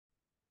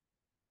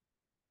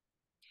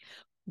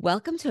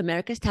Welcome to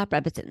America's Top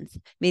Rebbitzins.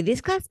 May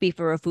this class be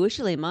for Rafu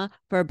Shalima,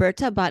 for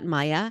Roberta Bat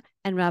Maya,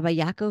 and Rabbi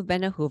Yaakov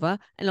Ben Ahuva,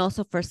 and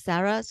also for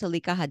Sarah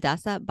Solika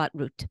Hadassah Bat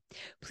Ruth.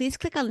 Please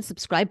click on the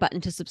subscribe button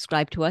to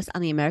subscribe to us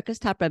on the America's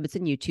Top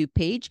Rebbitzin YouTube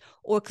page,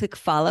 or click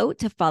follow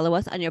to follow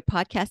us on your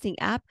podcasting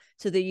app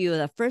so that you are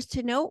the first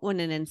to know when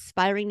an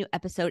inspiring new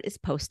episode is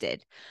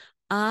posted.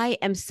 I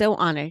am so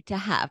honored to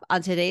have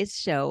on today's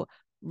show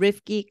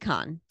Rivki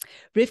Khan.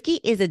 Rivki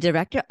is the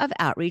Director of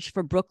Outreach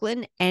for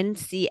Brooklyn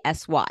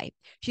NCSY.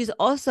 She's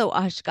also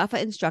a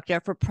Hashkafa instructor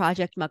for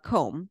Project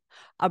Makom,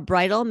 a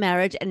bridal,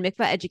 marriage, and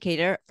mikvah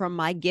educator from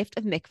My Gift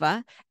of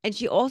Mikvah, and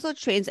she also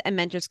trains and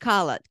mentors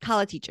Kala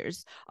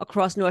teachers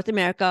across North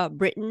America,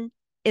 Britain,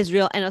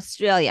 Israel, and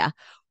Australia.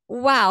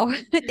 Wow.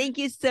 Thank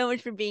you so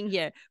much for being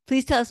here.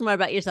 Please tell us more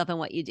about yourself and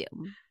what you do.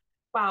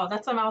 Wow,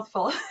 that's a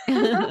mouthful.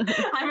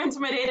 I'm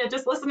intimidated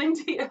just listening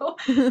to you.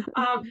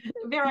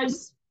 Vera,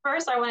 just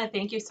first, I want to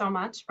thank you so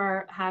much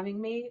for having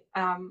me.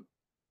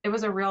 It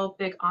was a real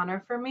big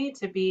honor for me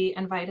to be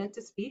invited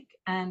to speak,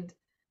 and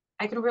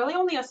I can really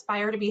only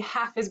aspire to be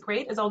half as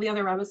great as all the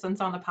other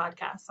Rebbitzins on the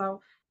podcast.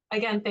 So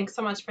again, thanks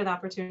so much for the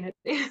opportunity.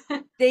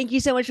 Thank you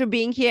so much for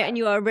being here, and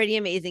you are already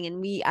amazing,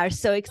 and we are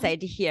so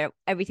excited to hear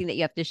everything that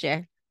you have to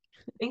share.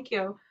 Thank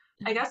you.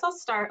 I guess I'll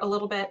start a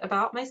little bit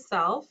about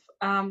myself.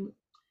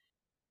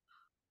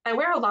 I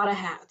wear a lot of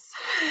hats.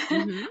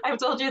 Mm-hmm. I've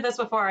told you this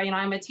before.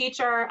 I'm a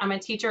teacher. I'm a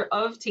teacher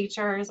of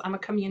teachers. I'm a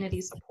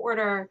community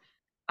supporter.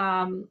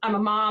 I'm a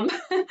mom.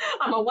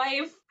 I'm a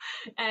wife.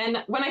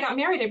 And when I got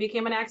married, I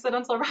became an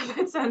accidental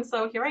Rebbitzin.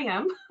 So here I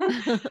am.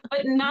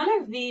 But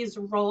none of these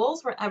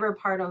roles were ever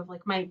part of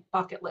like my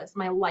bucket list,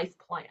 my life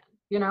plan.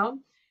 You know,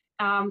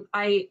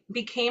 I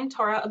became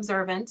Torah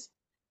observant.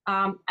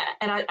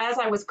 As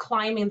I was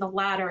climbing the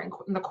ladder in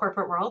the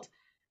corporate world,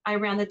 I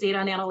ran the data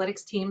and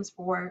analytics teams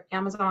for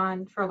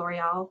Amazon, for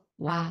L'Oreal.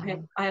 Wow.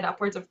 I had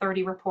upwards of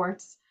 30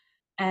 reports.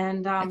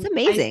 And That's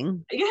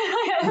amazing.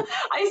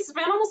 I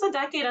spent almost a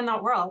decade in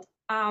that world.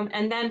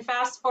 And then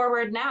fast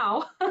forward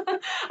now,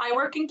 I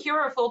work in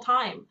Cura full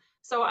time.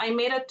 So I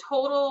made a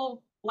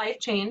total life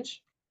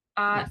change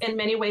Yes. in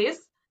many ways,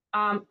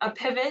 a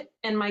pivot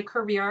in my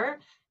career.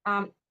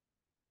 I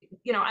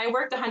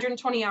worked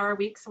 120-hour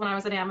weeks when I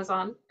was at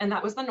Amazon, and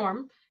that was the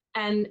norm.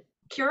 And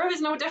Kirov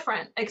is no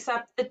different,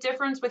 except the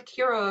difference with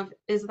Kirov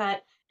is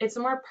that it's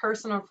more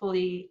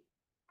personally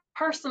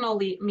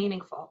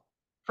meaningful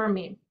for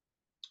me.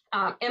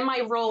 In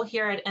my role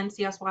here at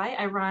NCSY,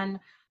 I run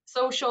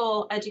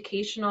social,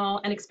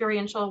 educational, and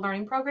experiential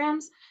learning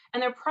programs,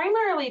 and they're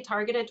primarily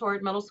targeted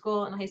toward middle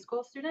school and high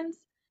school students,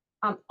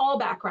 all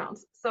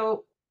backgrounds.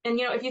 So,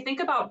 if you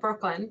think about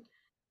Brooklyn,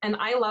 and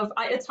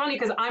it's funny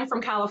because I'm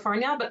from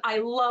California, but I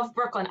love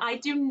Brooklyn. I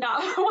do not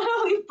want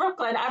to leave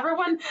Brooklyn.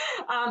 Everyone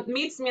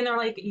meets me and they're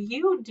like,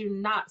 you do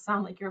not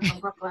sound like you're from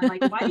Brooklyn.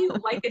 Like, why do you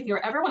like it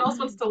here? Everyone else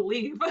wants to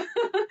leave. But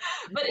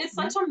it's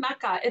such a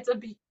mecca. It's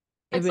such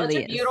really a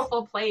is.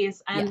 beautiful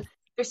place. And Yes.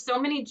 there's so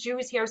many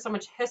Jews here, so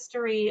much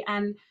history.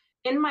 And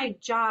in my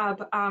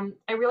job, I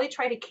really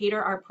try to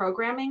cater our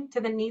programming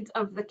to the needs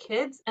of the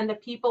kids and the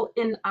people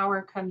in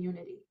our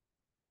community.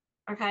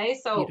 Okay,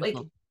 so like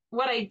Beautiful.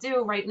 what I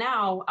do right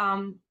now,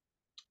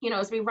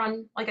 is we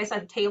run, like I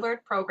said,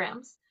 tailored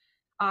programs.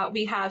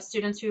 We have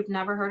students who've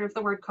never heard of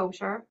the word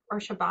kosher or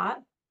Shabbat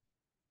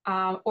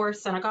or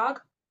synagogue.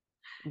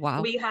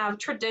 Wow. We have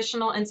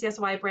traditional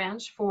NCSY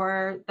branch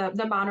for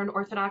the modern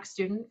Orthodox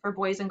student for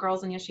boys and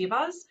girls in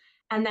yeshivas.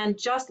 And then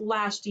just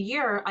last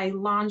year, I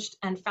launched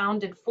and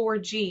founded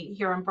 4G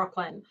here in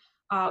Brooklyn,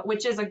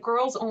 which is a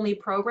girls only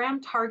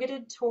program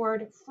targeted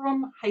toward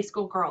from high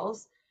school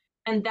girls.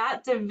 And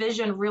that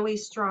division really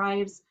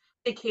strives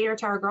to cater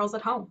to our girls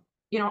at home,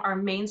 our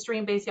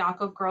mainstream Beis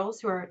Yaakov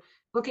girls who are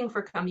looking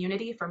for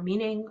community, for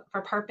meaning,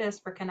 for purpose,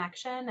 for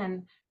connection,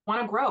 and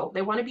want to grow.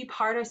 They want to be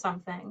part of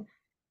something.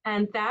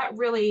 And that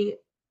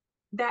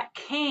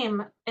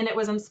came and it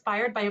was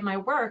inspired by my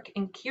work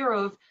in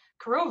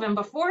Kirovim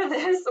before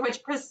this,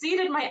 which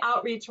preceded my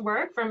outreach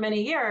work for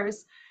many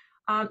years.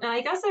 And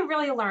I guess I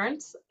really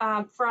learned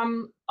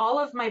from all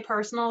of my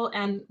personal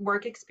and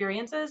work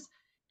experiences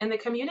in the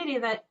community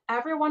that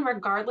everyone,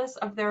 regardless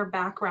of their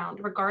background,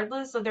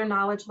 regardless of their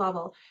knowledge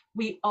level,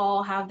 we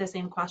all have the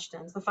same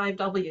questions, the 5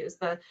 W's,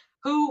 the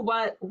who,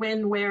 what,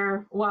 when,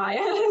 where, why.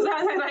 Is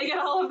that did I get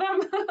all of them?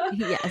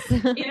 Yes.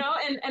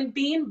 And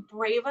being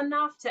brave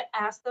enough to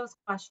ask those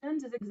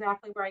questions is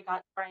exactly where I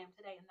am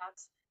today. And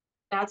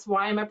that's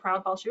why I'm a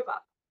proud Baal Shuva.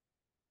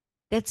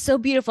 That's so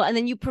beautiful. And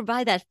then you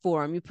provide that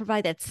forum, you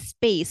provide that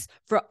space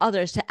for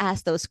others to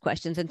ask those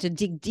questions and to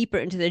dig deeper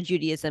into their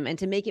Judaism and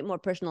to make it more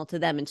personal to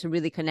them and to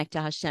really connect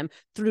to Hashem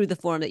through the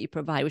forum that you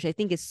provide, which I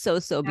think is so,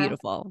 so Yeah,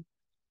 beautiful.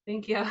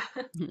 thank you.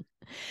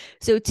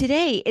 So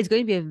today is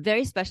going to be a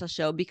very special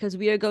show because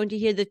we are going to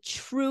hear the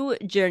true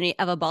journey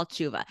of a Baal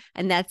Tshuva,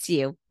 and that's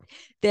you.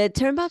 The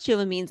term Baal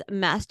Tshuva means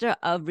master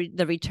of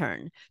the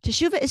return.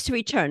 Teshuva is to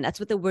return. That's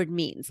what the word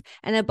means.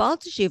 And a Baal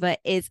Teshuva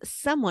is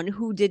someone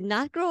who did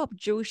not grow up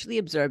Jewishly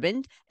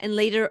observant and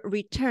later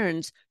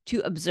returns to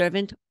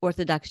observant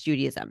Orthodox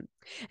Judaism.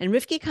 And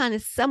Rivki Khan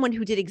is someone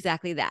who did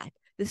exactly that.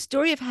 the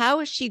story of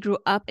how she grew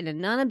up in a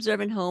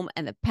non-observant home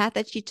and the path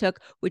that she took,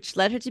 which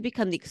led her to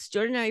become the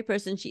extraordinary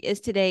person she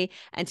is today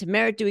and to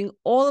merit doing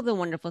all of the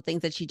wonderful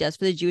things that she does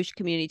for the Jewish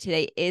community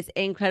today is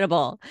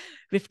incredible.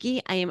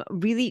 Rivki, I am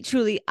really,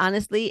 truly,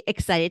 honestly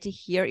excited to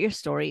hear your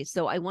story.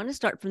 So I want to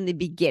start from the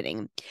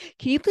beginning.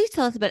 Can you please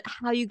tell us about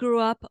how you grew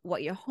up,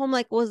 what your home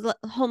life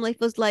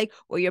was like,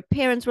 what your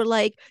parents were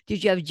like?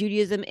 Did you have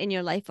Judaism in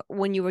your life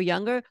when you were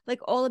younger?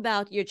 Like all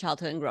about your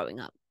childhood and growing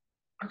up.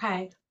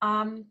 Okay.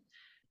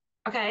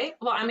 Okay.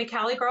 Well, I'm a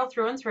Cali girl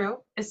through and through.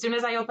 As soon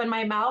as I open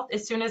my mouth,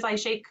 as soon as I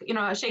shake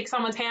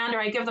someone's hand or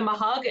I give them a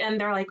hug, and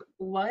they're like,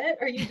 "What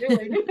are you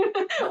doing?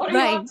 What are you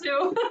Right. up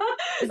to?"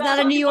 It's That's not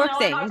a how New people York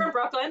know I'm not thing. from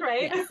Brooklyn,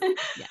 right? Yes.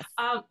 Yes.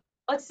 um,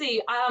 let's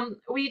see.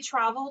 We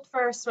traveled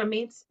for swim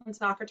meets and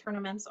soccer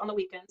tournaments on the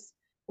weekends.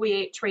 We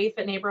ate treif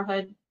at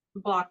neighborhood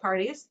block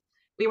parties.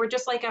 We were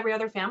just like every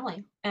other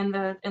family in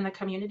the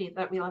community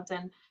that we lived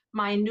in.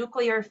 My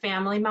nuclear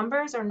family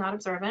members are not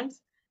observant.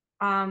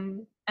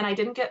 And I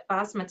didn't get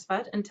bas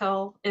mitzvahed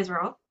until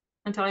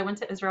I went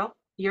to Israel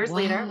years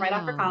later, right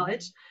after Wow.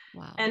 college.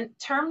 Wow. In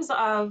terms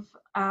of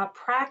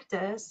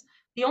practice,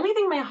 the only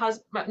thing my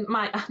husband,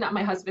 my not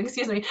my husband,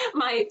 excuse me,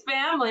 my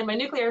family, my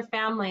nuclear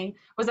family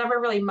was ever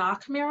really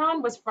machmir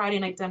on was Friday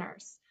night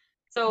dinners.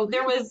 So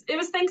it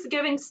was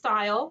Thanksgiving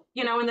style,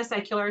 in the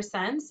secular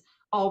sense.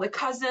 All the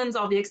cousins,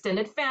 all the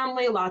extended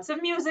family, lots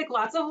of music,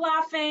 lots of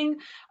laughing.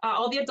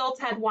 All the adults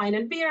had wine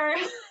and beer,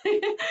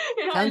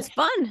 and Sounds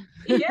fun.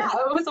 yeah,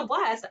 it was a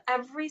blast.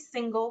 Every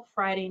single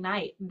Friday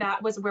night,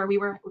 that was where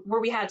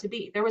we had to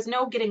be. There was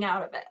no getting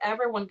out of it.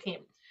 Everyone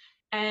came.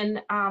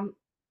 And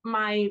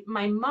my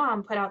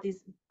mom put out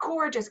these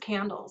gorgeous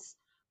candles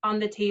on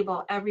the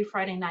table every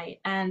Friday night,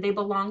 and they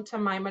belonged to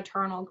my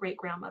maternal great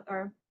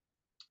grandmother.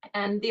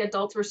 And the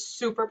adults were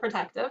super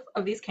protective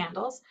of these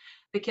candles.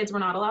 The kids were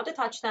not allowed to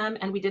touch them,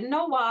 and we didn't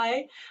know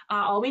why.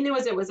 All we knew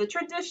is it was a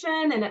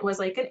tradition, and it was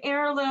like an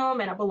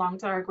heirloom, and it belonged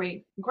to our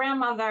great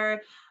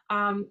grandmother.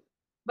 Um,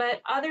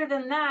 but other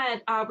than that,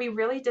 we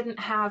really didn't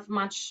have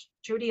much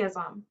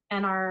Judaism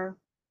in our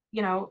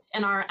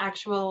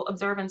actual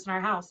observance in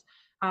our house.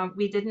 I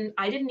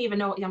didn't even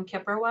know what Yom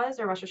Kippur was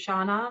or Rosh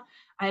Hashanah.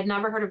 I had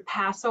never heard of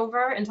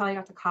Passover until I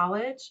got to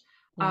college.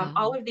 All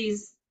Wow. of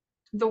these,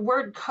 the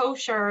word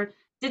kosher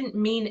didn't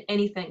mean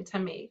anything to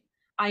me.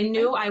 I Right.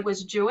 knew I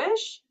was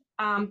Jewish,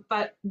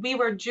 but we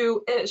were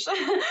Jewish,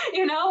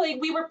 like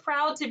we were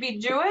proud to be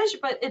Jewish,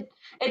 but it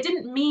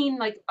didn't mean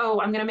like,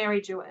 oh, I'm gonna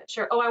marry Jewish,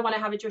 or oh, I want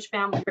to have a Jewish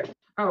family, or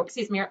oh,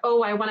 excuse me, or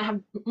oh, I want to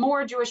have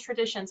more Jewish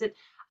traditions.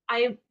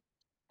 I,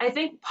 I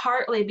think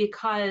partly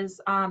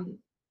because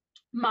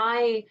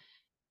my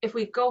if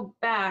we go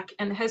back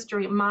in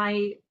history,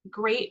 my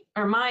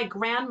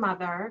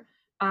grandmother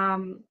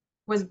um,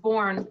 was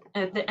born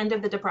at the end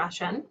of the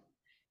Depression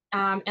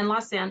in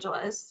Los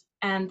Angeles,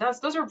 and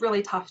those are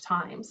really tough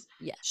times.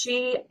 Yes.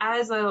 She,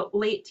 as a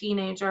late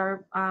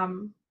teenager,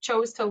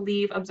 chose to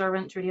leave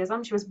observant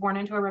Judaism. She was born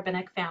into a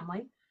rabbinic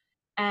family,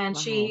 and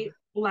Wow. she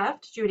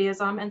left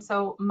Judaism, and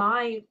so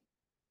my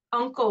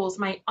uncles,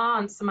 my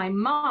aunts, my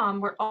mom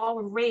were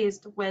all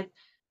raised with,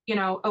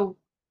 a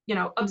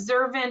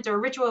observant or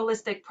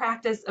ritualistic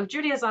practice of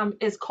Judaism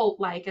is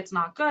cult-like. It's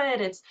not good.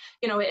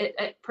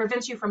 It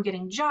prevents you from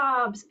getting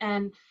jobs,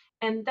 and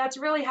that's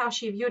really how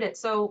she viewed it.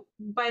 So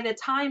by the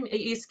time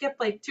you skip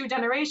like two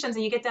generations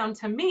and you get down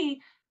to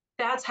me,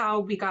 that's how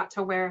we got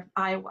to where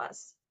I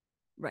was.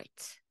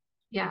 Right.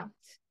 Yeah. Right.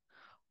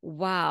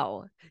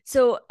 Wow.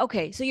 So,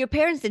 okay. So your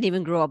parents didn't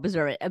even grow up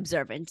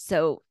observant.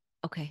 So,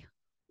 okay.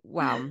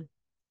 Wow.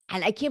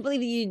 And I can't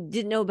believe you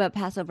didn't know about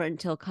Passover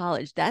until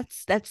college.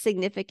 That's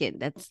significant.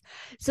 That's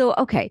so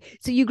okay.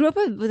 So you grew up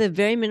with a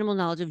very minimal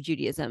knowledge of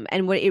Judaism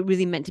and what it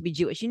really meant to be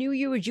Jewish. You knew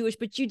you were Jewish,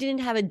 but you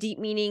didn't have a deep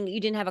meaning. You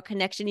didn't have a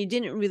connection. You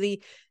didn't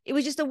really. It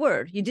was just a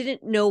word. You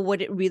didn't know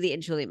what it really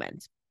and truly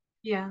meant.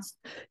 Yeah.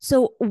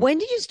 So when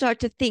did you start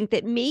to think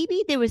that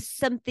maybe there was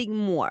something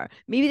more?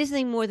 Maybe there's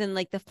something more than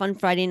like the fun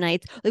Friday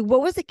nights. Like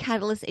what was the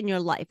catalyst in your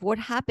life? What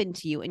happened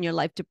to you in your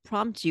life to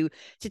prompt you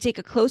to take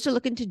a closer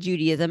look into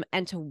Judaism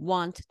and to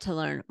want to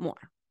learn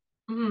more?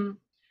 Mhm.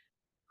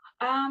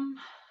 Um,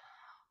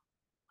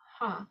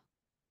 huh.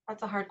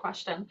 That's a hard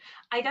question.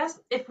 I guess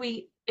if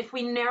we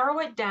narrow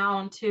it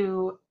down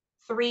to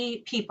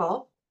three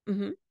people,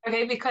 Mm-hmm.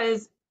 okay,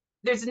 because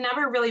there's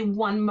never really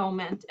one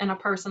moment in a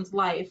person's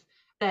life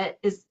that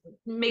is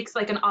makes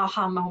like an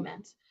aha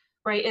moment,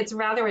 right? It's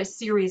rather a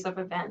series of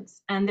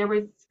events. And there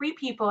were three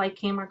people I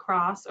came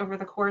across over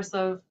the course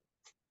of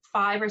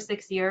 5 or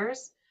 6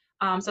 years.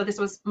 So this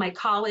was my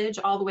college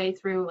all the way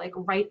through like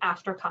right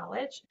after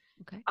college.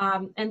 Okay.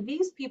 And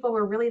these people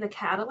were really the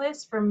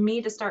catalyst for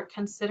me to start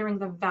considering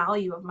the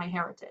value of my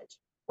heritage,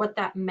 what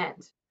that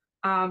meant.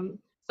 Um,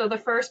 so the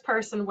first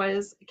person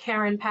was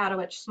Karen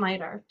Padowich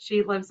Snyder.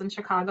 She lives in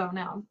Chicago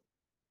now.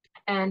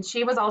 And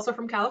she was also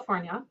from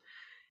California.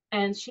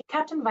 And she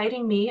kept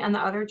inviting me and the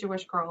other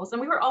Jewish girls. And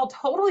we were all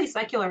totally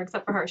secular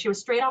except for her. She was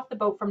straight off the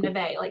boat from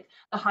Neve, like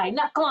the high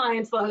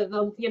necklines, all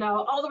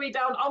the way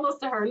down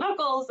almost to her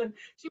knuckles. And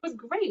she was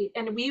great.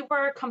 And we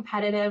were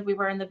competitive. We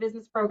were in the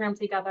business program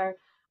together.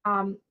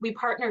 We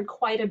partnered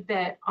quite a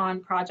bit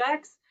on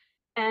projects.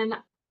 And,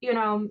 you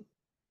know,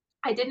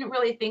 I didn't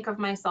really think of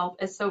myself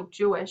as so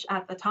Jewish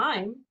at the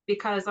time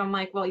because I'm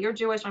like, well, you're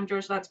Jewish, I'm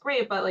Jewish, that's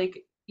great, but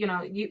like,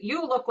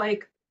 you look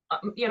like,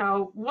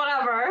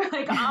 whatever,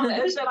 like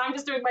Amish, and I'm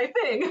just doing my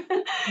thing,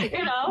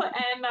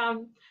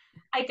 And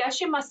I guess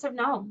she must have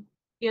known,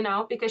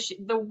 because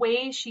the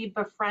way she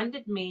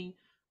befriended me,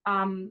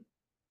 um,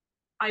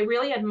 I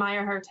really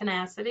admire her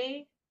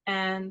tenacity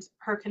and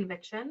her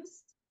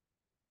convictions.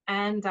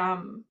 And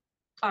I'm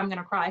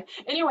gonna cry.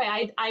 Anyway,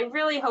 I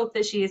really hope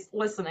that she's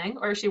listening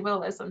or she will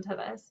listen to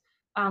this.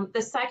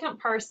 The second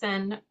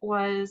person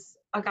was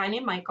a guy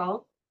named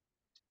Michael.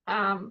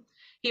 Um,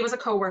 he was a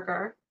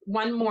coworker.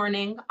 One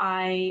morning,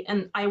 I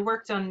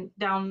worked on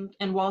down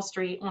in Wall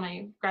Street when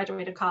I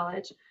graduated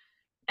college,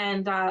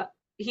 and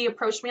he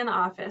approached me in the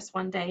office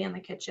one day in the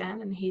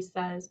kitchen, and he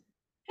says,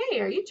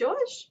 "Hey, are you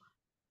Jewish?"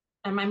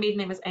 And my maiden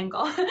name is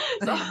Engel,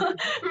 so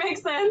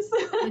makes sense.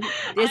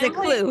 There's a I'm like,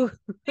 clue.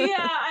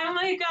 yeah, I'm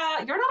like,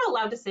 you're not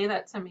allowed to say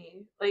that to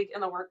me, like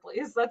in the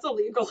workplace. That's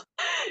illegal.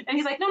 And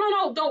he's like, no, no,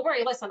 no, don't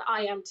worry. Listen,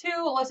 I am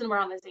too. Listen, we're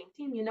on the same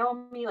team. You know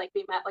me. Like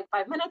we met like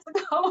 5 minutes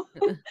ago.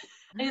 And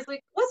he's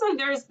like, listen,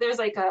 there's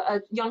like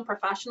a young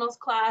professionals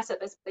class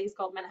at this place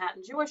called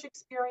Manhattan Jewish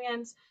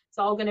Experience. It's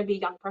all going to be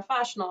young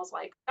professionals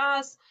like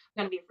us.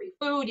 Going to be free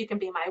food. You can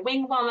be my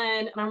wing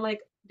woman. And I'm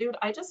like, dude,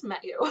 I just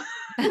met you.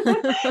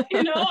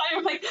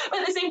 I'm like, but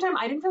at the same time,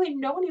 I didn't really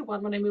know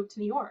anyone when I moved to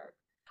New York.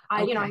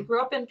 I Okay.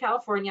 grew up in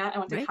California. I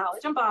went to Right.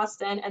 college in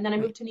Boston, and then I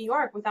Right. moved to New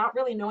York without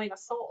really knowing a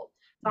soul.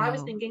 So I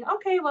was Wow. thinking,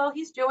 okay, well,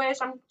 he's Jewish.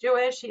 I'm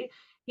Jewish.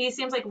 He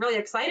seems like really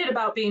excited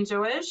about being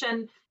Jewish,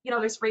 and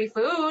there's free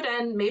food,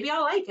 and maybe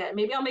I'll like it.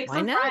 Maybe I'll make Why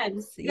some not?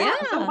 friends. Yeah,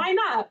 so Yeah. why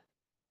not?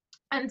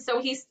 And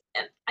so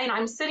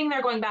I'm sitting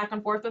there going back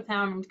and forth with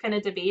him, kind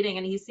of debating,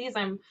 and he sees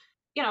I'm,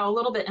 a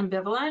little bit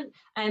ambivalent.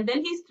 And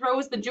then he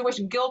throws the Jewish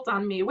guilt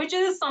on me, which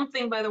is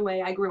something, by the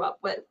way, I grew up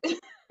with.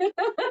 I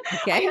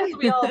Okay. guess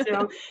we all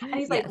do. And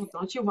he's like, Yes. well,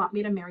 don't you want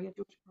me to marry a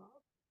Jewish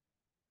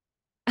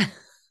girl?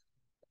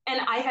 And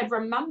I had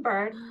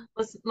remembered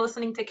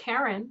listening to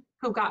Karen,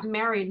 who got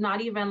married not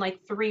even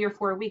like 3 or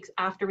 4 weeks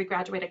after we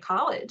graduated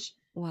college,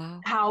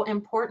 Wow. how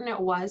important it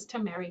was to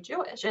marry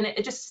Jewish. And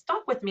it just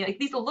stuck with me. Like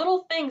these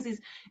little things, these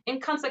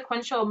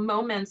inconsequential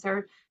moments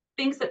or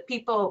things that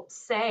people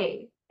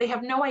say, they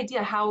have no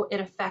idea how it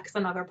affects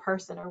another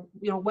person or,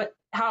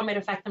 how it might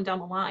affect them down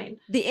the line.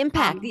 The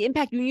impact,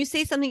 when you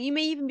say something, you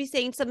may even be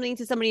saying something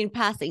to somebody in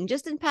passing,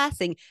 just in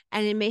passing,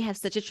 and it may have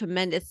such a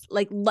tremendous,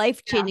 like Yeah.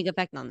 life-changing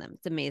effect on them.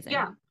 It's amazing.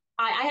 Yeah.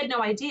 I had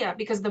no idea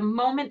because the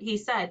moment he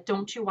said,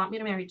 don't you want me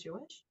to marry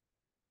Jewish?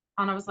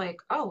 And I was like,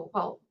 oh,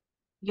 well,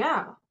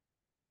 yeah.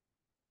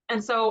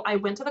 And so I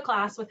went to the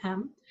class with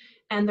him,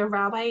 and the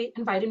rabbi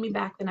invited me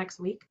back the next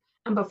week.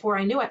 And before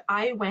I knew it,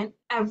 I went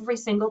every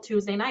single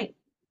Tuesday night.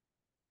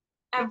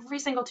 Every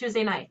single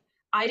Tuesday night.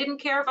 I didn't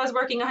care if I was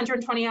working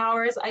 120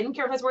 hours. I didn't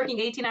care if I was working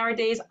 18-hour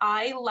days.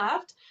 I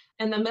left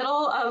in the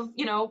middle of,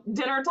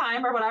 dinner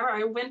time or whatever.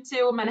 I went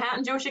to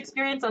Manhattan Jewish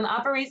Experience on the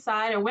Upper East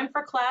Side. I went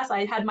for class.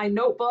 I had my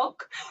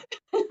notebook.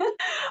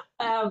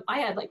 I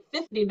had like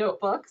 50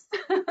 notebooks.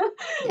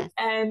 Yes.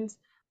 And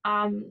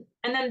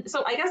then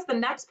so I guess the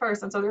next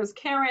person, so there's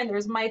Karen,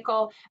 there's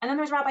Michael, and then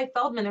there's Rabbi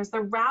Feldman. There's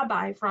the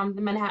rabbi from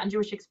the Manhattan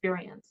Jewish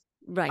Experience.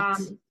 Right.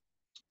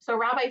 So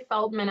Rabbi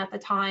Feldman at the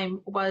time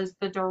was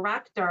the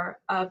director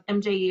of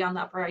MJE on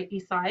the Upper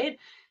East Side.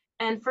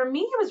 And for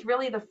me, he was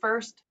really the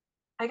first,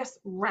 I guess,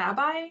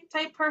 rabbi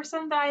type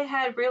person that I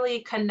had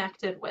really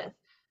connected with.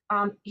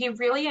 He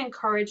really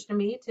encouraged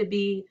me to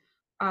be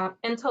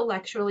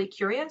intellectually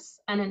curious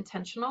and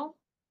intentional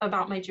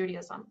about my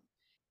Judaism.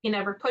 He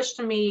never pushed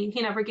me.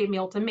 He never gave me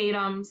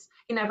ultimatums.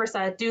 He never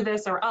said, do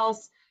this or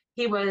else.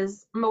 He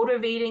was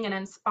motivating and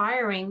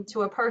inspiring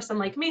to a person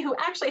like me who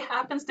actually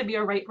happens to be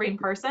a right brain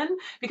person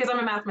because I'm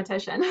a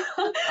mathematician. That's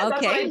what I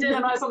Okay. did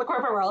when I was in the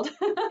corporate world.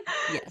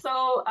 Yes.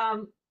 So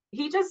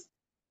he just,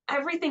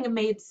 everything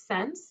made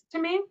sense to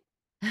me.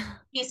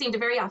 He seemed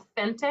very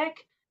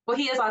authentic. Well,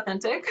 he is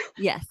authentic.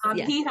 Yes.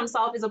 Yes. He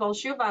himself is a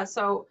Bolshuva.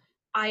 So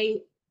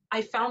I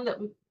I found that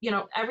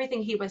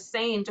everything he was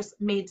saying just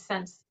made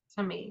sense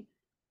to me.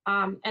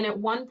 And at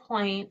one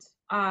point,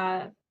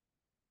 I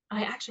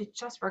actually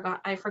just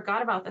forgot. I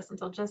forgot about this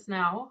until just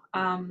now.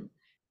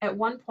 At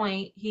one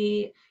point,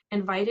 he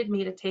invited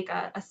me to take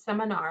a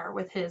seminar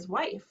with his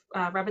wife,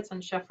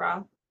 Rebbetzin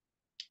Shifra,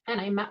 and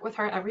I met with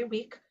her every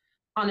week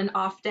on an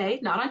off day,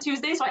 not on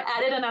Tuesday. So I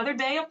added another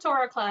day of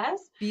Torah class.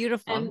 And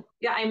Beautiful.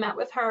 yeah, I met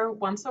with her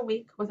once a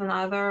week with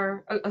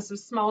a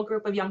small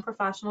group of young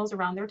professionals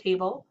around their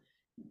table.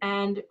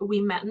 And we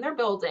met in their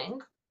building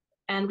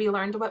and we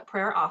learned what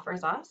prayer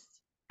offers us.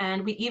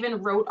 And we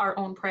even wrote our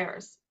own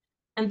prayers.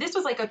 And this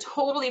was like a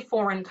totally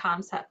foreign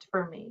concept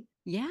for me.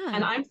 And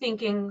Yeah. I'm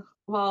thinking,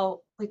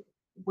 well, like,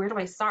 where do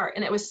I start?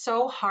 And it was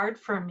so hard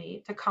for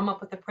me to come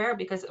up with a prayer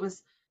because it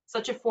was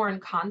such a foreign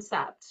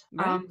concept.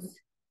 Right.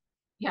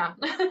 Yeah.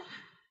 Yes.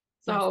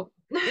 So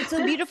It's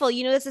so beautiful.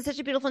 This is such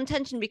a beautiful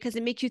intention because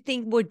it makes you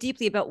think more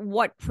deeply about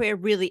what prayer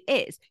really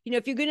is.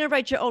 If you're going to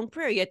write your own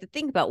prayer, you have to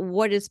think about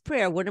what is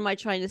prayer? What am I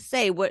trying to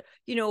say? Where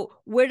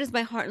does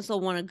my heart and soul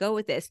want to go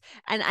with this?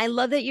 And I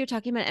love that you're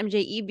talking about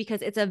MJE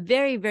because it's a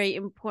very, very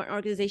important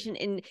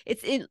organization.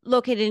 It's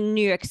located in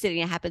New York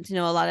City. I happen to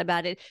know a lot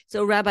about it.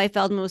 So Rabbi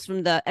Feldman was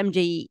from the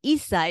MJE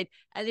East Side.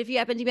 And if you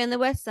happen to be on the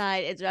West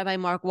Side, it's Rabbi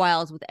Mark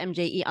Wiles with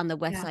MJE on the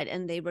West Side.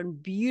 And they run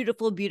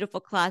beautiful, beautiful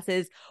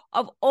classes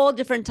of all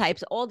different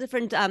types, all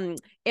different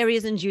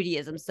areas in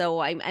Judaism. So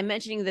I'm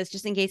mentioning this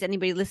just in case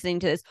anybody listening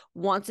to this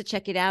wants to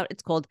check it out.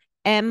 It's called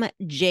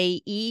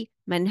MJE,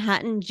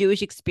 Manhattan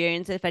Jewish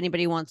Experience. If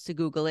anybody wants to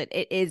Google it,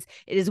 it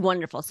is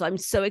wonderful. So I'm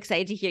so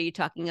excited to hear you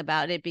talking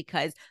about it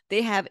because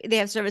they have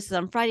services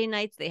on Friday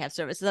nights, they have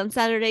services on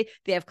Saturday,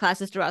 they have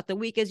classes throughout the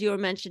week, as you were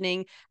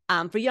mentioning,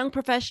 for young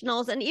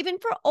professionals and even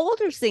for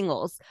older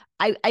singles.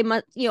 I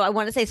want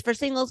to say it's for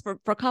singles,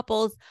 for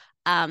couples.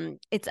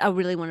 It's a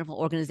really wonderful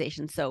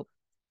organization. So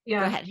go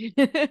ahead.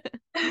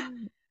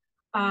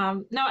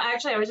 No,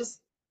 actually,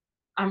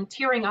 I'm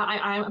tearing.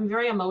 I'm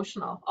very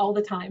emotional all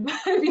the time.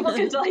 People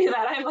can tell you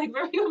that I'm like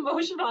very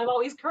emotional. I'm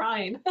always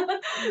crying.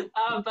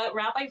 But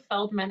Rabbi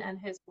Feldman and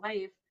his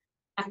wife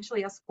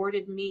actually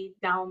escorted me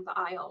down the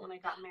aisle when I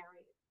got married,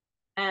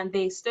 and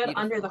they stood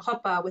under the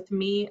chuppah with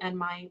me and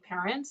my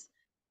parents,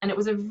 and it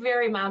was a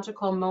very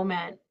magical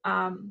moment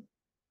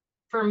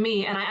for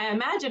me, and I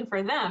imagine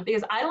for them,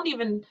 because I don't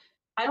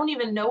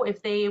even know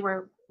if they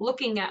were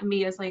looking at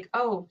me as like,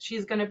 oh,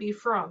 she's gonna be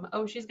from,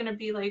 oh, she's gonna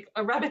be like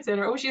a Rebbitzin,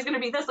 or oh, she's gonna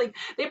be this. Like,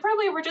 they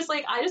probably were just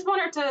like, I just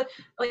want her to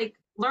like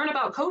learn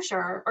about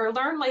kosher or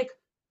learn like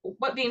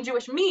what being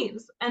Jewish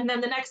means. And then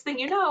the next thing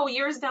you know,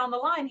 years down the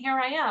line, here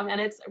I am, and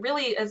it's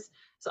really it's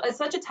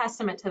such a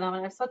testament to them,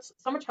 and I have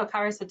so much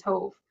hakaras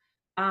hatov,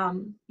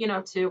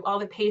 to all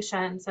the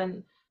patience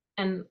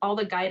and all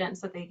the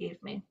guidance that they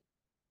gave me.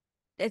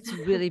 It's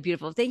really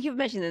beautiful. Thank you for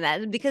mentioning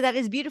that because that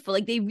is beautiful.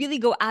 Like they really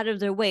go out of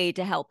their way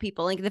to help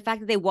people. Like the fact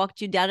that they walked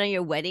you down on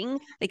your wedding,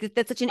 like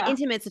that's such an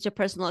intimate, such a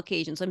personal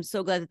occasion. So I'm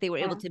so glad that they were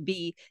able to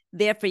be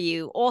there for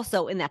you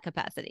also in that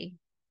capacity.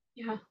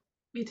 Yeah,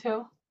 me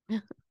too.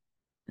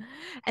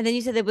 And then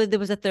you said there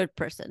was a third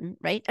person,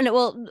 right? And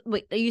well,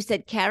 wait, you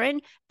said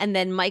Karen and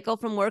then Michael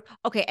from work.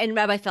 Okay, and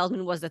Rabbi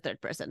Feldman was the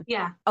third person.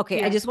 Yeah.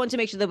 Okay, yeah. I just wanted to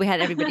make sure that we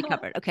had everybody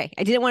covered. Okay,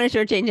 I didn't want to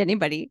shortchange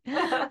anybody.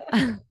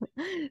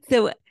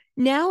 So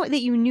now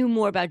that you knew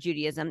more about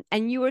Judaism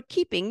and you were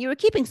keeping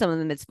some of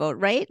the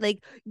mitzvot, right?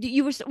 Like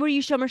were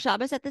you Shomer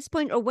Shabbos at this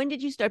point, or when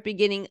did you start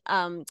beginning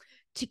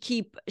to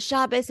keep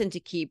Shabbos and to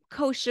keep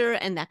kosher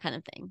and that kind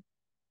of thing?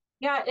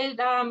 Yeah, it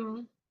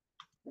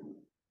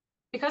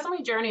because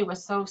my journey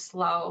was so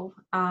slow.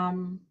 I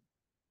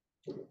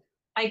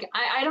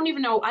don't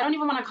even know. I don't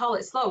even want to call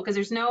it slow because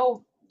there's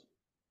no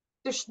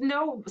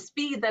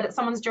speed that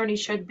someone's journey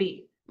should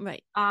be.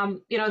 Right.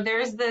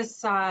 There's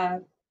this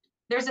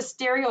there's a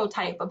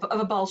stereotype of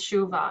a Baal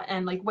Shuva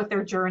and like what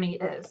their journey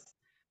is,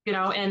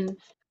 and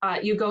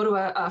you go to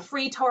a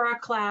free Torah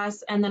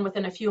class, and then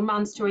within a few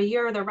months to a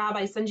year, the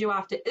rabbi sends you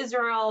off to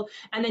Israel,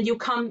 and then you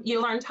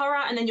learn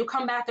Torah, and then you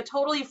come back a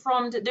totally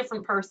formed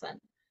different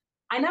person.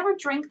 I never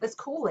drank this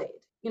Kool-Aid.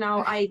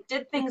 I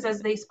did things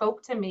as they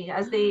spoke to me,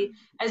 as they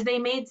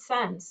made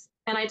sense.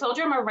 And I told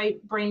you I'm a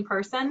right brain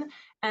person,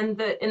 and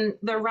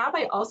the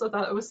rabbi also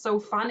thought it was so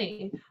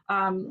funny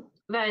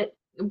that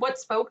what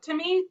spoke to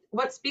me,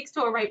 what speaks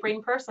to a right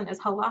brain person is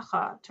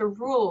halacha, to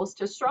rules,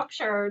 to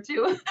structure,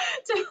 to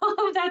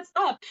all of that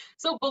stuff.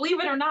 So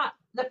believe it or not,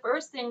 the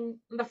first thing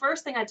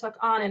I took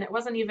on, and it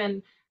wasn't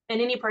even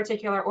in any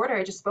particular order,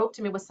 it just spoke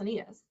to me, was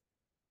Saniyas.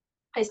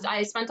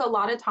 I spent a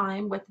lot of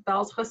time with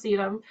Belz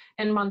Hasidim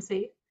in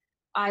Monsey.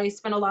 I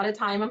spent a lot of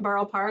time in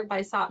Borough Park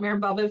by Satmar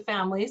and Boviv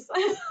families.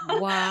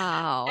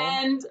 Wow.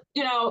 And,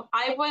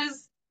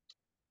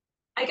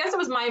 I guess it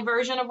was my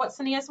version of what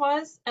Saniyas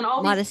was. And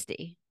all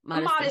modesty,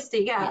 yeah.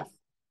 Yes.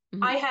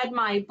 Mm-hmm. I had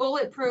my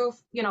bulletproof,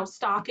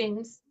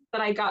 stockings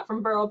that I got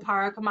from Borough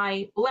Park,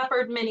 my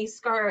leopard mini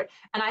skirt,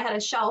 and I had a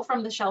shell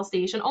from the Shell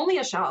station, only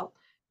a shell.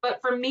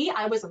 But for me,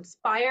 I was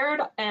inspired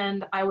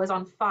and I was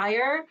on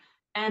fire.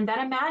 And that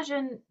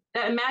imagination,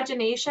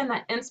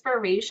 that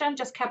inspiration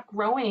just kept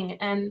growing.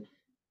 And,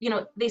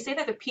 they say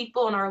that the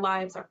people in our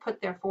lives are put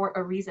there for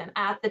a reason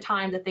at the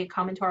time that they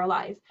come into our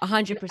life.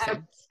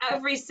 100%.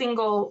 Every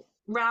single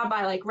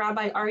rabbi, like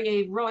Rabbi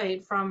Aryeh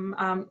Royd from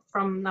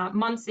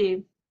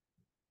Monsey,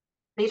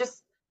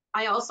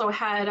 I also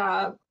had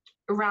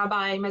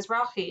Rabbi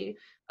Mizrahi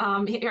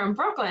here in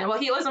Brooklyn. Well,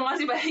 he lives in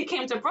Monsey, but he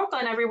came to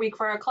Brooklyn every week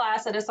for a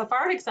class at a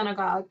Sephardic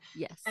synagogue.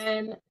 Yes.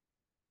 And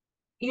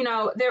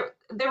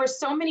there were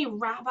so many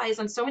rabbis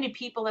and so many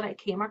people that I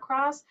came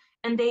across,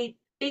 and they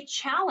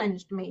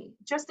challenged me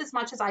just as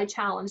much as I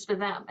challenged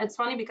them. It's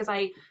funny because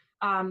I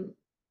am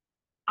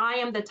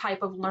the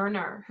type of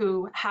learner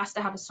who has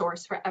to have a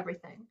source for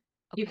everything.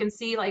 Okay. You can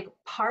see like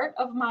part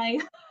of my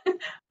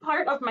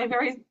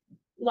very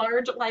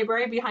large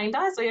library behind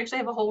us. So I actually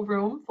have a whole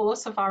room full of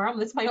Sepharim.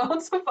 That's my own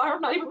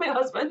Sepharim, not even my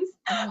husband's.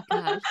 Oh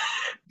my gosh.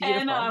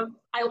 Beautiful. And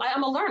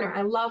I'm a learner.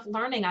 I love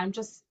learning. I'm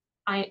just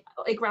I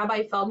like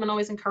Rabbi Feldman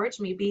always encouraged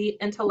me, be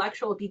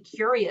intellectual, be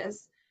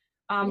curious.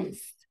 Um, Yes.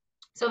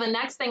 so the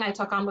next thing I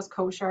took on was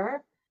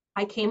kosher.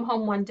 I came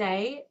home one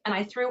day and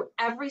I threw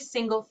every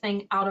single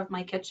thing out of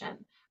my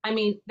kitchen. I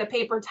mean, the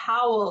paper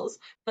towels,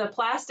 the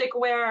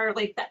plasticware,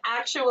 like the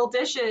actual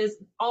dishes,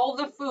 all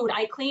the food.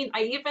 I cleaned,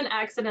 I even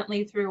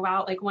accidentally threw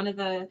out like one of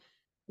the,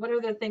 what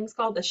are the things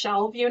called? The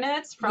shelf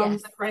units from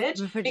Yes. the fridge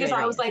because Refrigerator,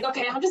 I was yes. like,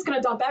 okay, I'm just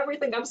gonna dump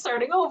everything. I'm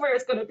starting over.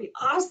 It's gonna be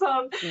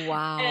awesome.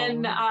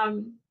 And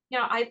Wow.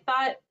 I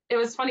thought it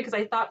was funny because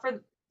I thought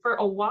for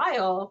a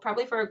while,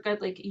 probably for a good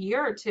like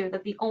year or two,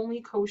 that the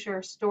only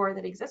kosher store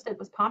that existed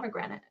was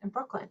Pomegranate in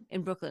Brooklyn.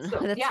 In Brooklyn. So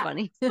That's yeah,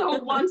 funny.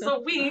 so once a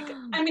week.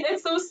 I mean,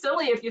 it's so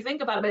silly if you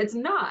think about it, but it's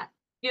not.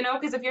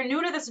 Because if you're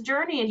new to this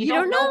journey and you You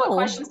don't don't know what know,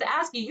 questions to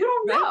ask you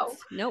don't right? know.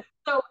 Nope.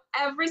 So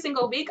every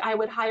single week, I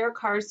would hire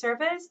car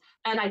service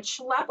and I'd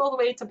schlep all the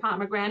way to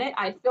Pomegranate.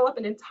 I'd fill up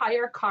an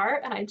entire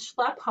cart and I'd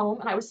schlep home.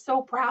 And I was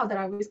so proud that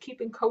I was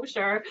keeping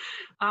kosher.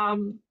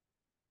 Um,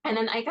 and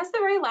then I guess the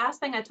very last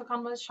thing I took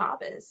on was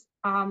Shabbos.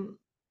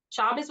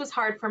 Shabbos was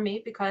hard for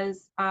me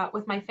because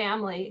with my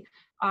family,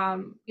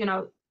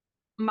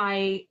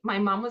 my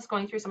mom was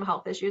going through some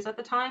health issues at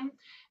the time,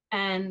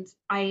 and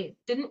I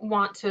didn't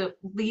want to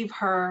leave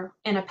her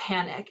in a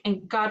panic.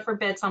 And God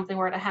forbid something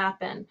were to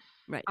happen.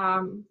 Right.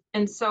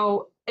 And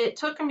so it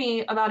took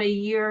me about a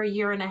year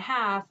and a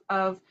half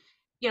of,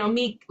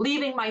 me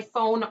leaving my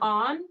phone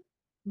on,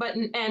 but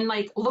and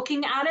like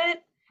looking at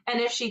it. And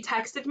if she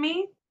texted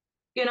me,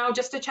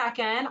 just to check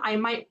in. I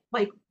might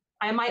like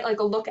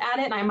look at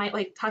it and I might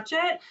like touch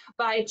it,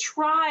 but I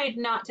tried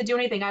not to do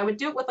anything. I would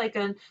do it with like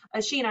a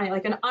Sheena,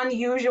 like an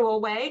unusual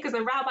way, because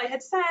the rabbi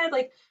had said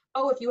like,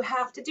 oh, if you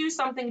have to do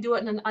something, do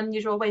it in an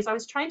unusual way. So I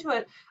was trying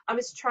to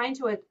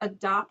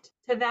adopt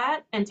to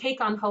that and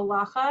take on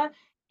halacha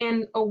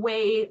in a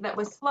way that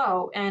was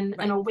slow and in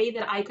Right. a way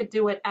that I could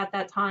do it at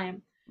that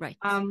time. Right.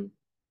 Um,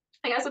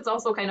 I guess it's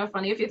also kind of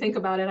funny if you think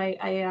about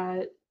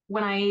it.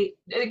 When I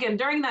again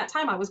during that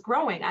time I was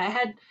growing. I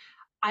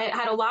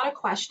had a lot of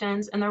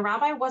questions, and the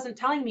rabbi wasn't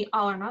telling me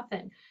all or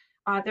nothing.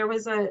 There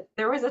was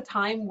a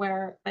time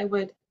where I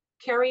would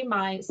carry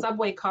my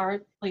subway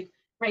card like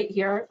right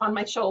here on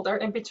my shoulder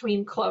in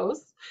between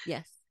clothes,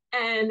 Yes.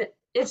 and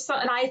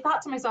and I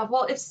thought to myself,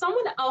 well, if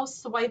someone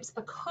else swipes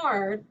the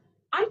card,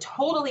 I'm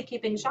totally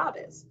keeping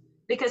Shabbos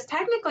because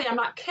technically I'm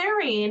not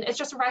carrying, it's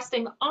just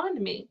resting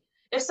on me.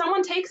 If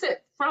someone takes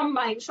it from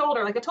my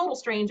shoulder, like a total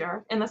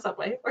stranger in the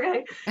subway,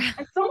 okay,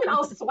 and someone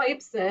else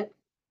swipes it,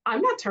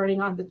 I'm not turning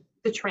on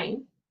the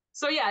train.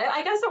 So yeah,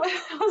 I guess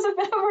it was a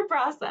bit of a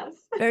process.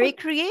 Very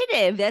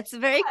creative. That's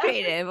very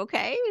creative.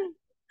 Okay.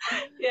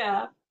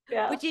 Yeah,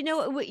 yeah, But you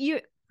know what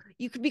you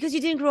because you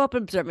didn't grow up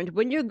observant.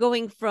 When you're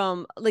going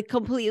from like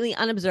completely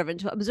unobservant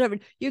to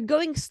observant, you're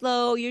going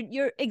slow.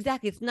 You're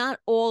exactly. It's not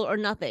all or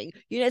nothing.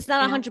 It's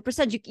not yeah.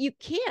 100%. You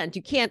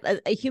can't.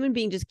 A human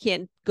being just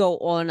can't go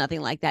all or nothing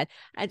like that.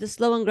 It's a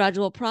slow and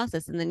gradual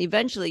process, and then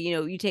eventually,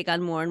 you take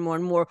on more and more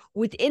and more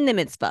within the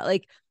mitzvah.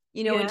 Like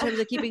in Yeah. terms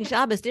of keeping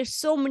Shabbos, there's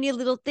so many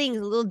little things,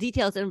 little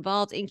details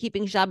involved in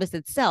keeping Shabbos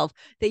itself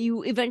that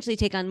you eventually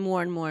take on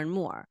more and more and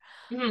more.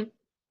 Mhm.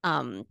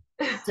 Um,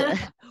 so,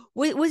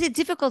 was it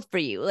difficult for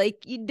you?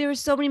 Like there are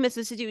so many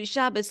mitzvahs to do: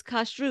 Shabbos,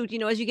 kashrut.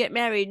 As you get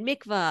married,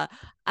 mikvah.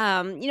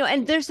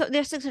 And there's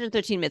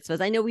 613 mitzvahs.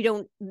 I know we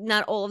don't,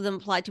 not all of them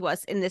apply to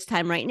us in this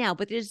time right now,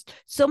 but there's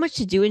so much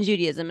to do in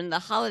Judaism and the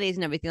holidays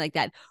and everything like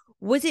that.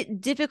 Was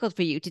it difficult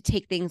for you to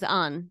take things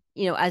on,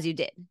 as you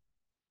did?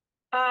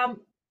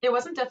 Um, it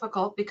wasn't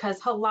difficult because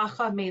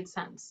halacha made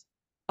sense.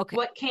 Okay.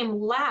 What came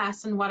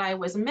last and what I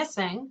was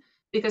missing,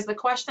 because the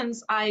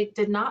questions I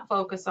did not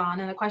focus on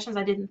and the questions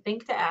I didn't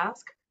think to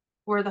ask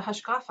were the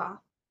hashkafa.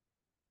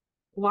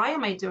 Why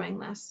am I doing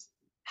this?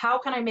 How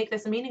can I make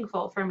this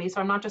meaningful for me so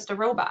I'm not just a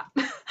robot?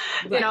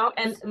 Right.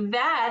 And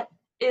that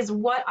is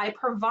what I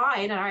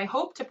provide and I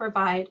hope to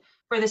provide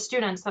for the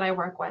students that I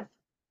work with.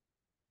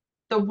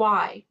 The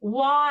why.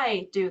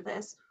 Why do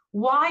this?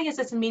 Why is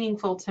this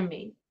meaningful to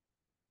me?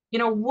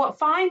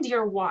 Find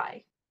your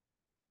why.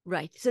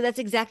 Right. So that's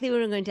exactly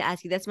what I'm going to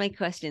ask you. That's my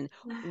question.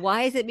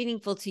 Why is it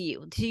meaningful to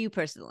you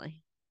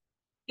personally?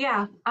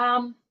 Yeah.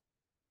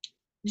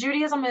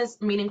 Judaism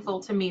is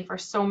meaningful to me for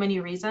so many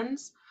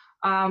reasons.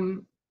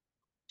 Um,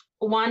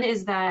 One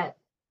is that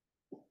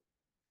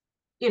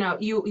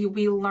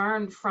we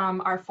learn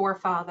from our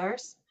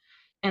forefathers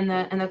in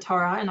the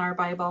Torah in our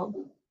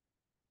Bible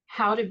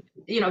how to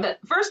that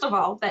first of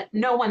all that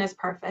no one is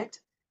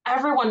perfect.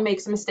 Everyone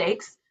makes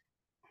mistakes,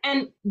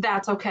 and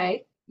that's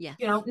okay. Yes.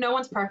 No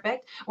one's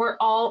perfect. We're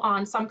all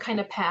on some kind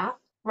of path,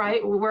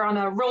 right? We're on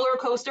a roller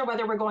coaster,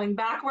 whether we're going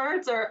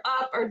backwards or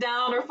up or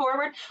down or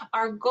forward.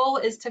 Our goal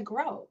is to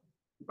grow,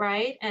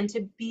 right? And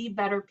to be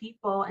better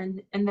people.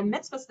 And the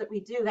mitzvahs that we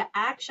do, the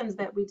actions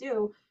that we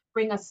do,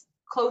 bring us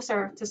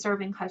closer to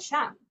serving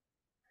Hashem.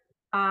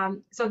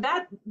 So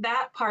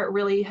that part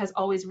really has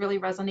always really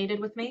resonated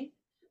with me,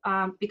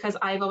 because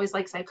I've always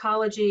liked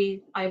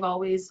psychology. I've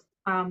always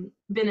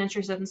been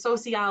interested in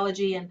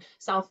sociology and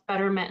self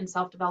betterment and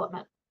self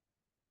development.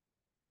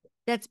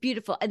 That's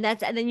beautiful. And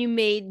then you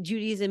made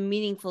Judaism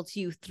meaningful to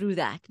you through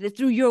that,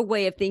 through your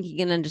way of thinking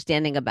and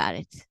understanding about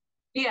it.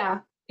 Yeah,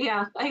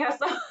 yeah, I guess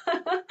so.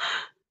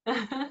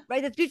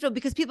 Right, that's beautiful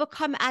because people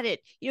come at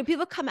it,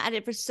 people come at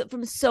it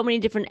from so many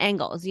different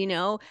angles, and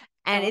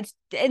Yeah,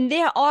 and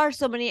there are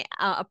so many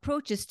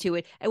approaches to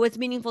it, and what's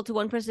meaningful to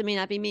one person may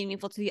not be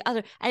meaningful to the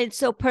other, and it's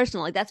so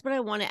personal. Like, that's what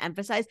I want to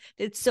emphasize,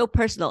 that it's so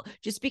personal.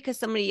 Just because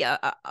somebody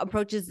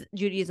approaches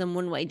Judaism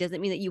one way doesn't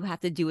mean that you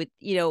have to do it,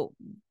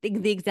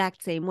 the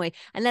exact same way.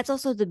 And that's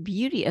also the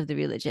beauty of the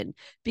religion,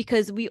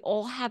 because we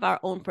all have our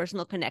own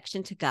personal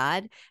connection to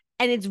God.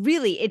 And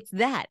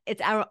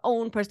it's our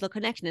own personal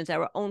connection. It's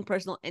our own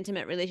personal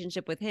intimate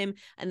relationship with him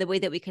and the way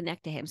that we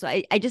connect to him. So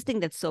I just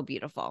think that's so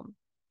beautiful.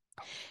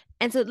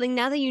 And so, like,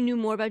 now that you knew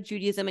more about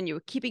Judaism and you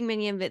were keeping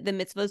many of the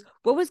mitzvahs,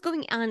 what was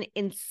going on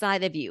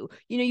inside of you?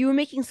 You were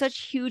making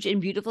such huge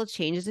and beautiful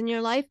changes in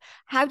your life.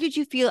 How did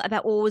you feel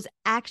about what was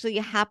actually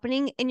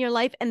happening in your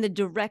life and the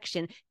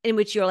direction in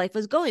which your life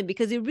was going?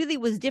 Because it really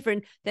was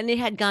different than it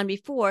had gone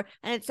before.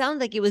 And it sounds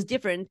like it was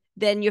different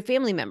than your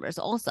family members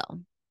also.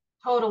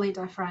 totally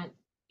different.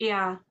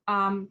 Yeah.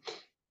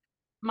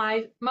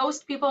 My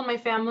most people in my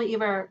family,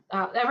 either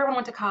everyone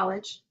went to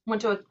college,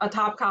 went to a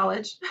top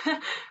college,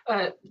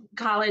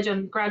 college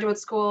and graduate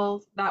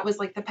school. That was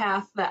like the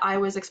path that I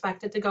was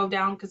expected to go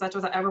down because that's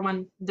what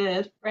everyone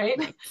did, right?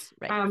 Right,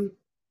 right. Um,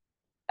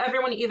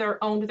 Everyone either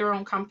owned their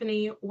own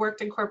company,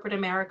 worked in corporate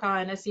America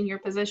in a senior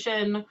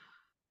position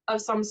of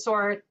some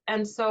sort,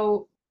 and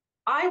so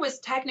I was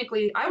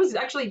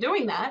actually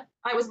doing that.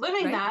 I was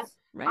living Right, that.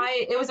 right.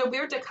 I It was a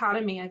weird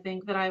dichotomy, I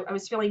think, that I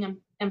was feeling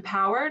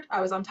empowered.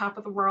 I was on top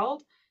of the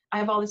world. I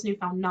have all this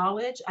newfound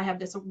knowledge. I have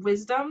this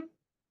wisdom.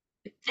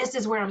 This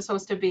is where I'm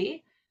supposed to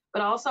be.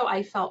 But also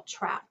I felt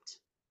trapped.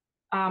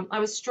 I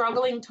was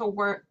struggling to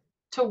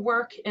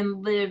work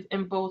and live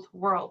in both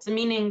worlds,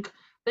 meaning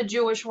the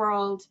Jewish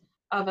world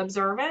of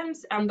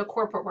observance and the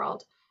corporate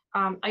world.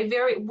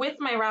 With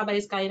my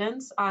rabbi's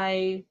guidance,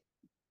 I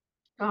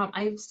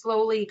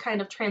slowly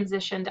kind of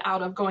transitioned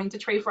out of going to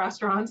TRAFE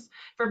restaurants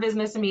for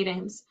business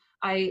meetings.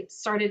 I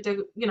started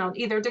to,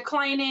 either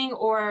declining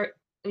or,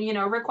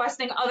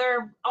 requesting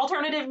other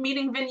alternative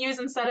meeting venues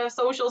instead of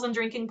socials and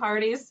drinking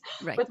parties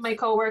Right. with my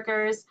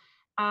coworkers.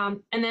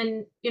 And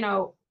then,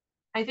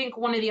 I think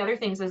one of the other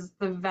things is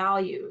the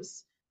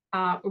values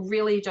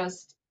really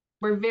just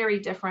were very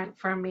different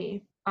for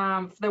me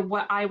than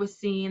what I was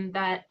seeing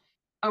that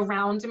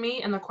around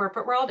me in the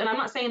corporate world. And I'm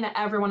not saying that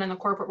everyone in the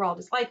corporate world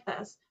is like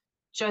this,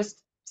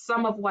 just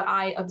some of what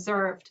I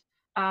observed.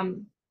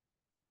 Um,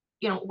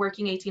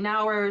 Working 18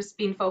 hours,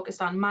 being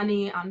focused on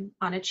money, on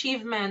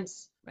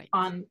achievements, Right.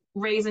 on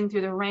raising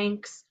through the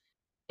ranks.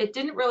 It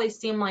didn't really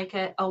seem like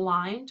it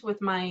aligned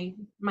with my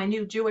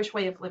new Jewish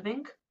way of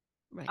living.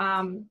 Right.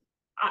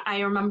 I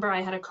remember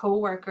I had a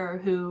coworker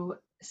who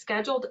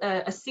scheduled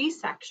a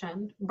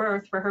C-section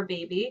birth for her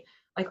baby,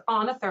 like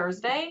on a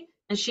Thursday,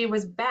 and she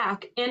was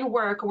back in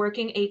work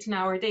working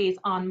 18-hour days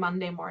on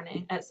Monday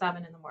morning at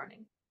 7 in the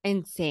morning.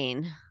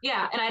 Insane.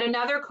 Yeah, and I had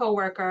another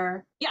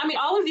coworker. Yeah, I mean,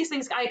 all of these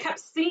things I kept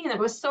seeing. It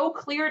was so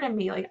clear to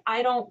me. Like,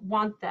 I don't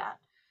want that.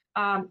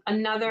 I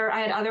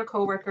had other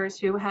coworkers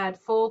who had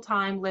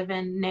full-time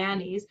live-in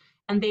nannies,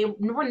 and they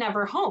were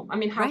never home. I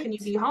mean, how can you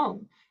Right. be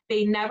home?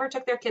 They never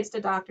took their kids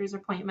to doctor's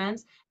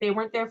appointments. They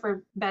weren't there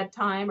for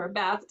bedtime or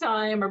bath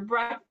time or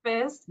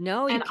breakfast.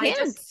 No, you And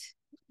can't.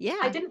 Yeah.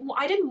 I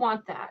didn't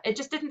want that. It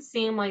just didn't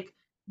seem like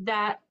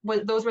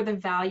those were the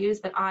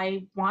values that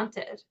I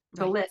wanted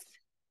to Right. live.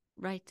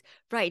 Right.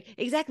 Right.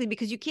 Exactly.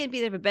 Because you can't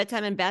be there for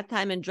bedtime and bath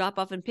time and drop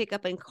off and pick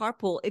up and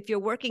carpool if you're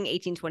working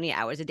 18, 20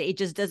 hours a day. It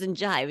just doesn't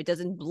jive. It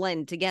doesn't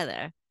blend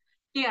together.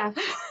 Yeah.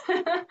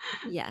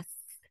 Yes.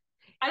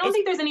 I don't It's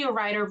think there's any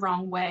right or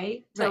wrong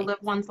way to right. live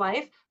one's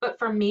life, but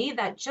for me,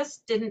 that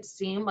just didn't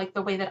seem like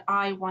the way that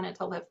I wanted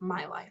to live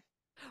my life.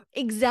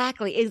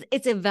 Exactly.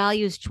 It's a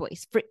values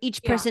choice for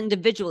each Yeah. person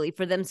individually,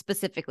 for them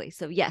specifically.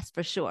 So yes,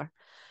 for sure.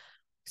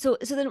 So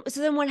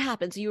then what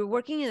happened? So you were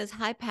working in this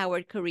high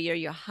powered career,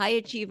 you're a high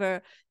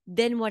achiever.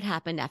 Then what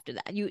happened after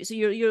that?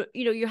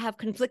 You have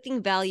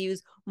conflicting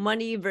values,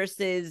 money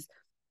versus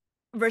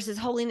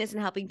holiness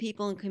and helping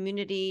people and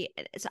community.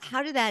 So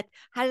how did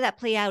that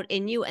play out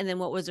in you? And then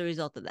what was the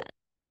result of that?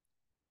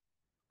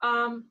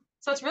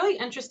 So it's really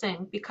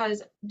interesting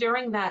because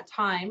during that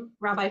time,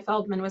 Rabbi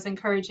Feldman was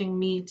encouraging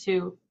me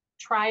to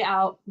try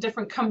out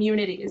different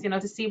communities,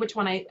 to see which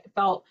one I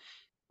felt,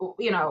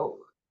 you know,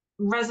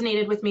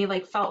 resonated with me,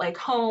 like felt like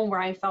home, where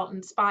I felt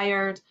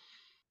inspired.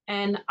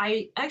 And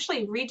I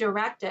actually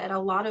redirected a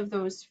lot of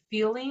those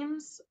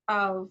feelings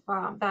of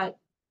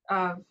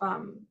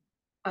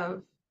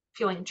of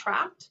feeling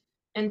trapped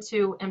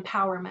into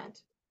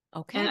empowerment.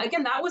 And Okay.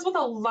 again, that was with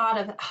a lot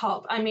of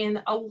help. I mean,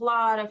 a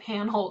lot of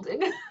hand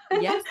holding.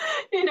 Yes.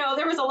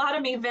 There was a lot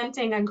of me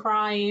venting and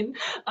crying.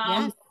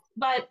 Yes.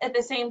 But at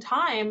the same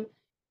time,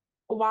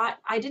 why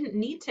I didn't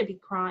need to be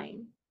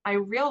crying. I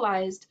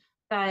realized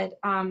that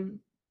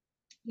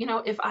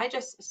if I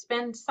just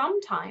spend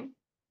some time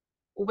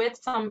with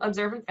some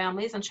observant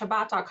families, and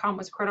Shabbat.com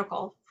was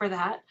critical for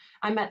that.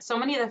 I met so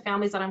many of the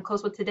families that I'm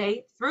close with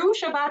today through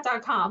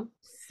Shabbat.com.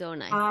 So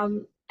nice.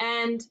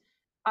 And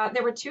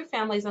there were two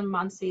families in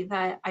Muncie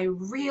that I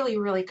really,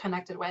 really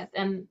connected with.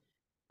 And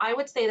I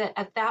would say that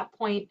at that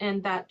point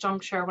in that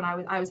juncture, when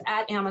I was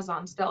at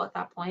Amazon still at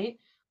that point,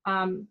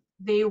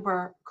 they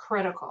were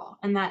critical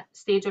in that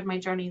stage of my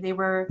journey. They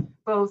were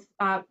both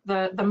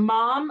the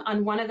mom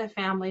on one of the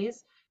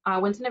families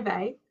went to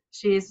Neve.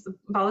 She's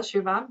Baal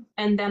Shuva,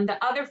 and then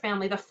the other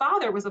family, the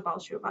father was a Baal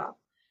Shuva.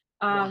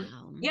 Wow.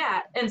 Yeah,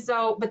 and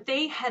so, but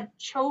they had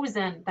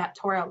chosen that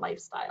Torah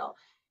lifestyle.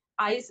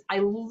 I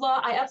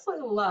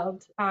absolutely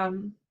loved,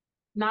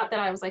 not that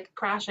I was like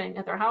crashing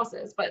at their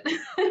houses, but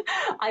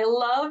I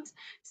loved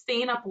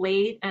staying up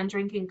late and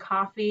drinking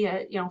coffee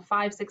at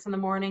 5, 6 in the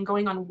morning,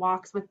 going on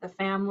walks with the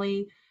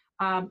family,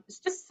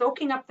 just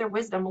soaking up their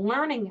wisdom,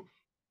 learning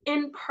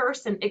in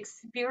person,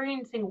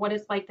 experiencing what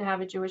it's like to have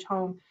a Jewish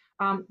home.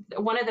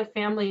 One of the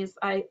families,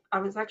 I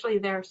was actually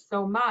there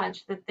so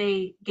much that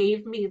they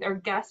gave me their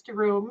guest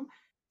room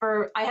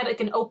for, I had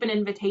like an open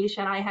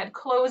invitation. I had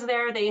clothes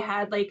there. They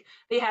had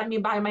me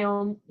buy my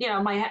own,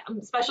 my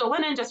special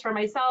linen just for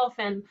myself.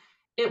 And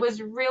it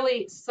was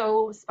really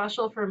so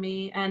special for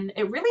me. And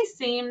it really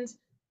seemed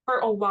for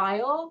a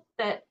while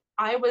that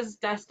I was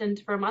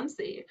destined for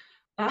Muncie.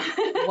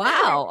 It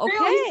Wow.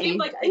 really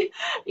seemed Okay. like,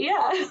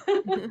 yeah.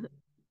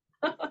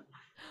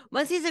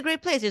 Muncie is a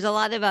great place. There's a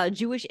lot of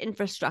Jewish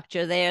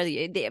infrastructure there.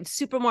 They have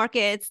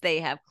supermarkets, they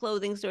have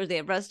clothing stores, they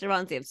have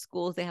restaurants, they have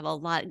schools. They have a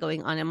lot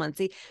going on in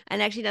Muncie.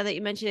 And actually, now that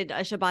you mentioned it,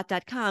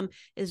 Shabbat.com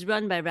is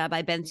run by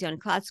Rabbi Ben-Zion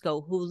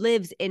Klatzko, who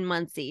lives in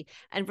Muncie.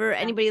 And for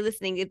anybody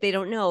listening, if they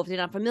don't know, if they're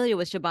not familiar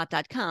with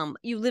Shabbat.com,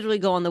 you literally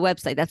go on the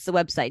website. That's the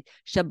website,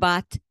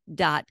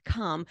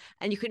 Shabbat.com,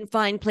 and you can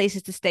find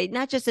places to stay,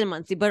 not just in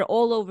Muncie, but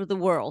all over the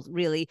world,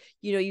 really.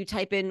 You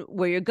type in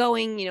where you're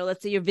going,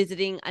 let's say you're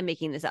visiting, I'm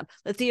making this up.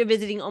 Let's say you're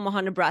visiting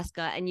Omaha,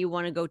 Nebraska, and you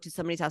want to go to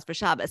somebody's house for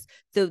Shabbos.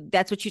 So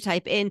that's what you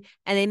type in,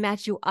 and they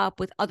match you up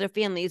with other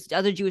families,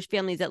 other Jewish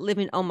families that live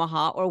in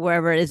Omaha or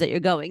wherever it is that you're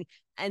going.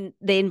 And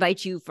they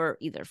invite you for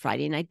either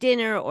Friday night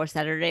dinner or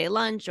Saturday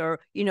lunch, or,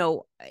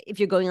 if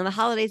you're going on the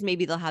holidays,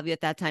 maybe they'll have you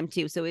at that time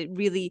too. So it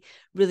really,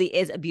 really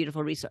is a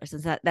beautiful resource.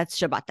 And that's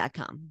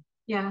Shabbat.com.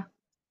 Yeah.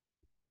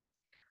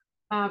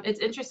 It's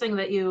interesting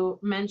that you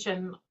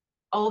mention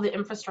all the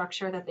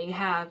infrastructure that they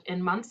have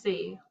in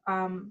Muncie.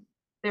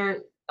 There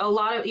a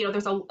lot of,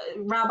 there's a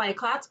Rabbi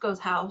Klatzko's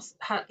house.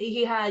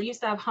 He used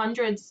to have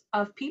hundreds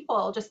of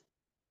people just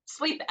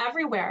sleep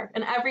everywhere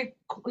in every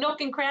nook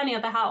and cranny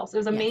of the house. It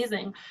was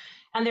amazing.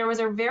 And there was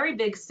a very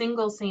big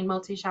single scene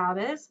Motzi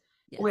Shabbos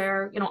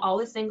where, all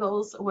the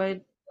singles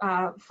would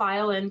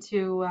file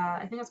into,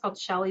 I think it's called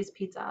Shelley's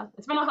Pizza.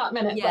 It's been a hot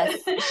minute. Yes,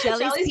 but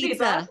Shelley's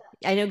Pizza.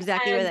 I know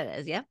exactly where that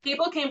is. Yeah.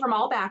 People came from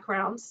all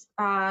backgrounds,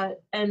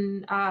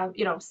 and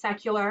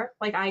secular,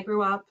 like I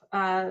grew up.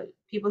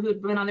 People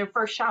who'd been on their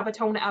first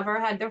Shabbaton ever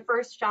had their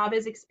first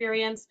Shabbos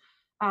experience.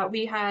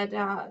 We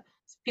had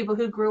people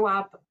who grew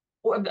up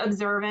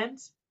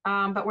observant,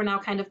 but were now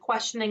kind of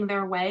questioning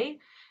their way.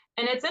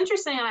 And it's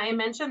interesting. I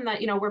mentioned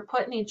that we're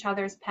put in each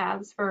other's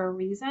paths for a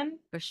reason.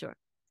 For sure.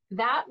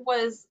 That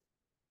was,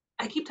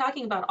 I keep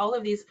talking about all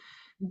of this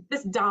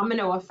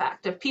domino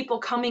effect of people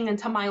coming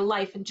into my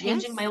life and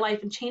changing my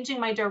life and changing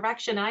my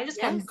direction. And I just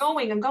kept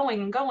going and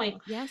going and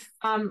going. Yes.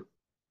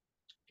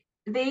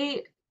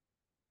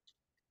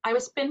 I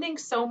was spending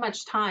so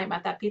much time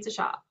at that pizza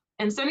shop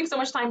and spending so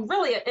much time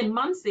really in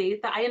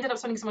Muncie that I ended up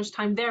spending so much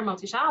time there,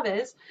 Motzi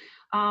Shabbos,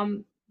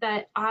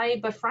 that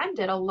I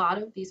befriended a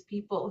lot of these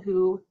people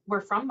who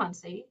were from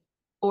Muncie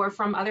or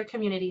from other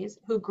communities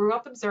who grew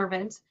up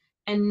observant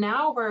and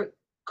now were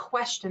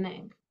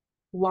questioning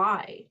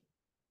why,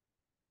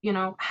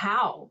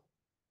 how.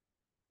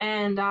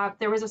 And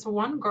there was this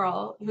one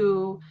girl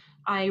who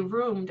I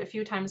roomed a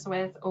few times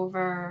with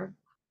over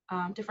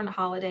different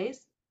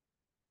holidays.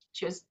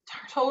 She was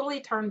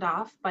totally turned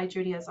off by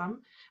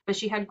Judaism, but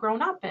she had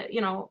grown up at,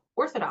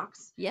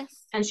 Orthodox.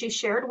 Yes. And she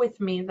shared with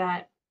me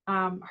that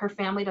her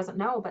family doesn't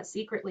know, but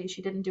secretly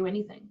she didn't do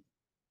anything.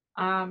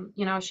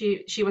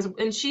 She was,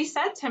 and she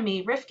said to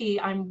me, Rifki,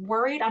 I'm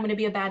worried I'm going to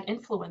be a bad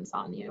influence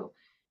on you.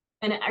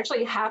 And it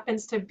actually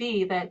happens to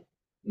be that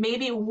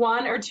maybe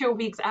 1 or 2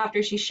 weeks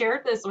after she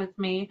shared this with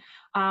me,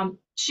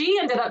 she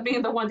ended up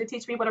being the one to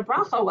teach me what a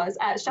bracha was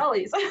at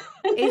Shelley's.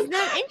 Isn't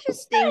that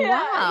interesting?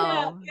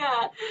 Wow.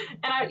 Yeah.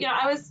 And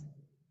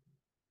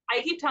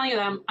I keep telling you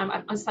that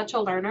I'm such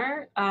a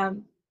learner.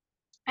 And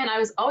I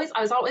was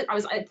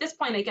at this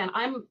point again,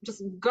 I'm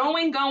just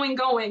going. I'm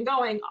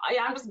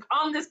just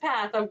on this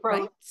path of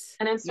growth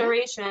and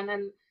inspiration.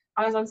 And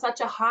I was on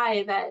such a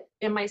high that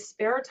in my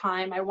spare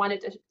time, I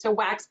wanted to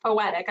wax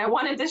poetic. I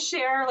wanted to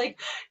share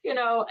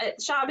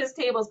at Shabbos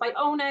tables by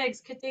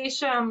Oneg's,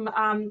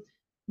 Kadeshim,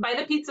 by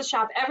the pizza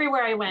shop,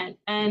 everywhere I went.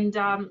 And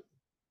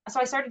so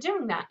I started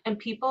doing that, and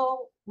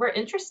people were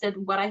interested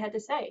in what I had to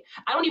say.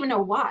 I don't even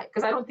know why,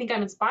 because I don't think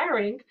I'm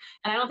inspiring,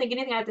 and I don't think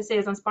anything I have to say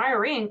is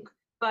inspiring,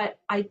 but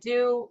I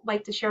do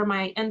like to share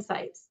my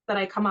insights that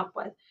I come up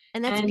with.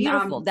 And that's And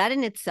beautiful. That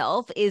in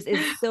itself is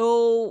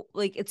so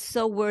like, it's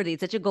so worthy.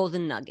 It's such a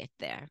golden nugget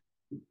there.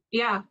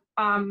 yeah,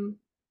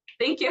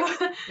 thank you.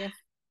 Yes.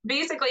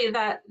 Basically,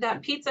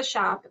 that pizza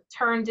shop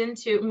turned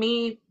into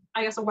me,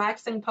 I guess,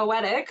 waxing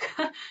poetic,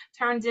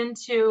 turned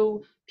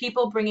into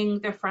people bringing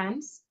their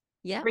friends,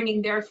 Yeah.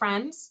 bringing their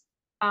friends.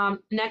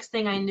 Next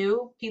thing I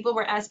knew, people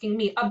were asking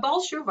me, a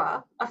Baal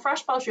Shuva, a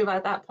fresh Baal Shuva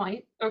at that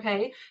point,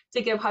 okay,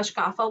 to give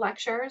Hashkafa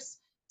lectures,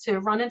 to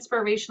run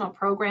inspirational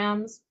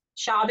programs,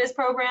 Shabbos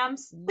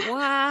programs, for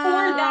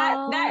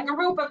that Wow.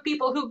 group of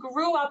people who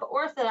grew up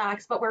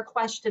Orthodox but were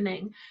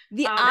questioning.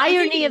 The And I'm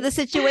irony of thinking, the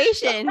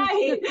situation.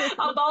 right,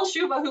 a Baal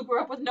Shuva who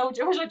grew up with no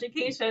Jewish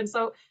education.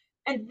 So,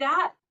 and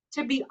that,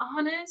 to be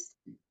honest,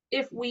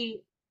 if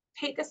we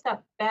take a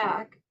step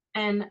back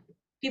and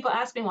people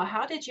ask me, well,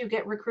 how did you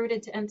get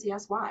recruited to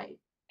NCSY?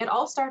 It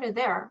all started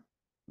there.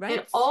 It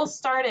Right. all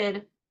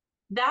started,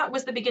 that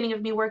was the beginning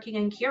of me working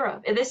in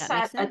Kiruv. This That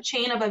makes set a sense.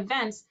 chain of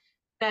events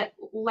that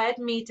led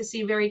me to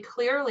see very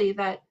clearly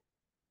that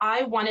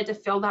I wanted to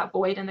fill that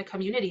void in the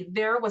community.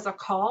 There was a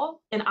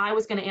call and I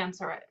was going to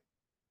answer it.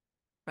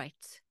 Right.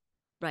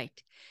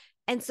 Right.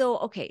 And so,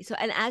 okay, so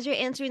and as you're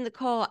answering the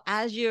call,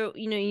 as you're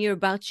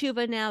about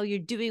tshuva now, you're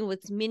doing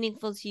what's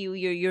meaningful to you.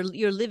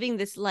 You're living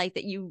this life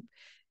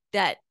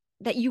that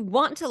that you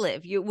want to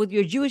live. You with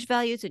your Jewish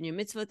values and your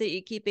mitzvot that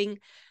you're keeping.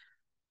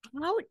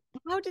 How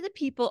how do the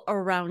people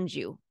around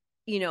you,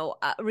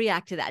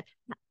 react to that?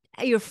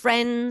 Your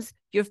friends,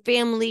 your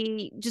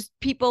family, just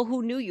people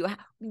who knew you,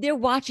 they're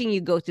watching you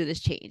go through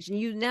this change, and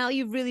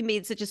you've really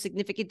made such a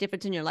significant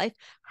difference in your life.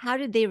 How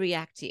did they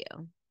react to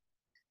you?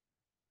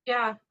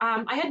 Yeah,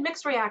 I had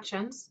mixed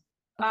reactions.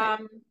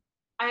 Okay.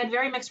 I had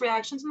very mixed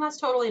reactions, and that's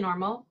totally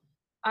normal.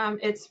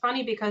 It's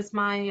funny because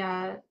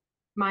my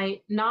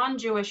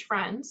non-Jewish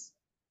friends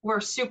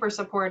were super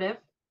supportive.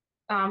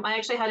 I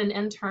actually had an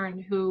intern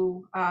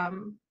who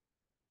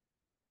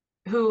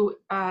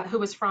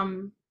was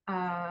from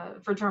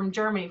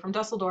Germany, from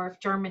Dusseldorf,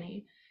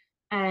 Germany,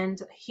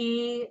 and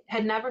he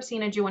had never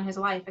seen a Jew in his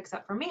life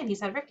except for me. And he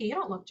said, "Ricky, you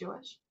don't look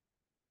Jewish."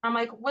 I'm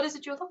like, "What does a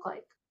Jew look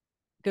like?"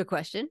 Good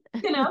question.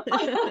 You know?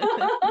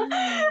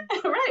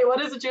 Right, what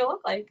does a Jew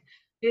look like?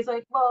 He's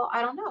like, well,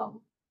 I don't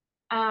know.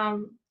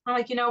 I'm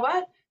like, you know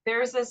what?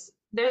 There's this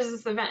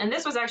event, and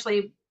this was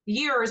actually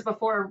years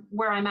before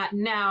where I'm at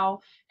now,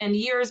 and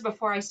years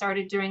before I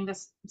started doing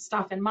this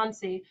stuff in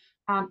Muncie.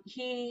 I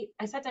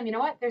said to him, you know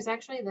what? There's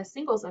actually the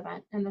singles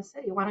event in the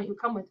city. Why don't you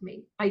come with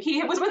me? Like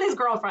he was with his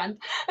girlfriend,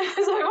 so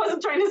I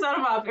wasn't trying to set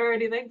him up or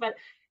anything, but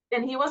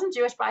and he wasn't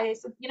Jewish, but I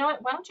said, you know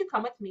what? Why don't you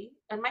come with me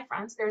and my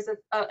friends? There's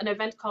an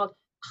event called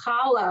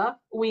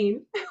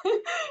Halloween,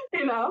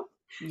 you know,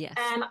 Yes.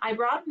 and I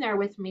brought him there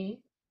with me,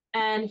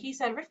 and he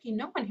said, Rifki,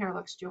 no one here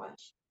looks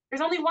Jewish.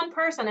 There's only one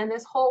person in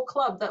this whole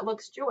club that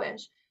looks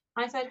Jewish.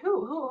 I said,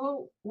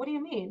 who? What do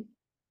you mean?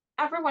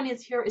 Everyone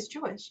is here is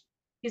Jewish.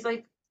 He's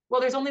like, well,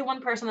 there's only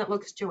one person that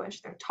looks Jewish.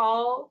 They're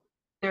tall,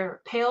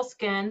 they're pale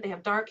skinned, they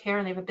have dark hair,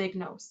 and they have a big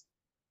nose.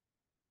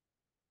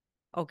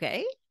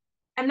 Okay.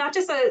 And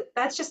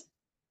that's just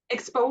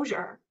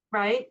exposure,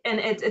 right? And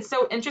it's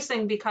so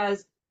interesting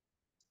because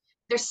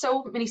there's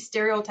so many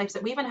stereotypes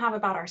that we even have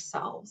about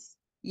ourselves.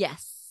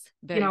 Yes.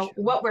 Very true.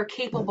 What we're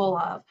capable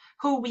of,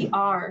 who we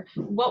are,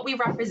 what we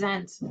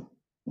represent.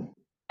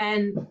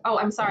 And oh,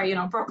 I'm sorry,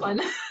 Brooklyn.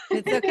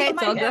 It's okay.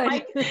 It's all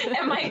good.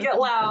 It might get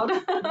loud.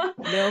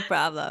 No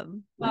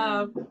problem.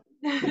 um,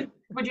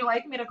 would you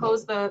like me to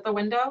close the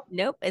window?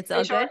 Nope. It's Are you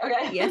all sure? good.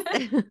 Okay.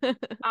 Yes.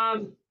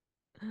 um,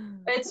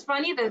 it's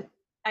funny to,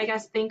 I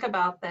guess, think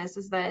about this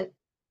is that,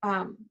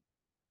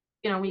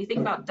 when you think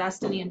about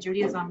destiny in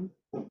Judaism,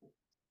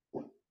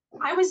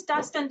 I was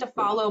destined to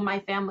follow my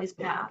family's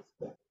path.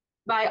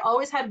 But I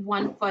always had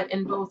one foot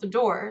in both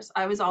doors.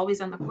 I was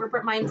always in the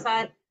corporate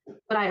mindset,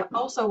 but I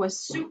also was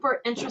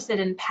super interested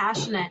and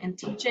passionate in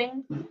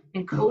teaching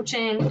and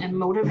coaching and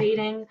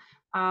motivating.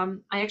 I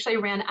actually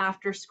ran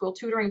after school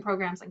tutoring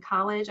programs in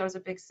college. I was a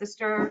big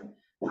sister.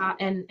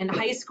 In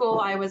high school,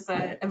 I was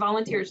a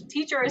volunteer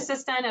teacher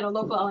assistant at a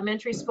local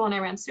elementary school, and I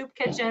ran soup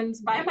kitchens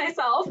by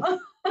myself.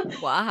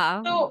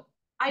 Wow. So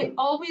I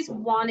always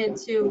wanted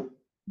to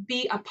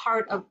be a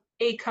part of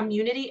a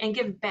community and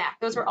give back.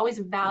 Those were always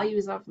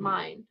values of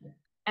mine.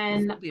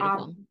 And So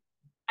beautiful.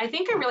 I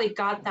think I really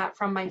got that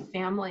from my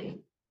family.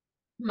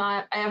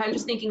 I'm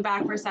just thinking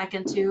back for a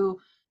second to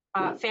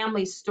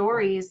family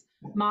stories.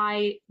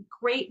 My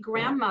great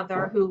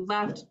grandmother, who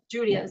left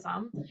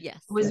Judaism, Yes.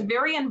 was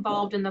very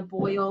involved in the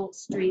Boyle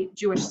Street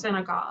Jewish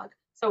Synagogue.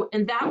 So,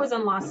 and that was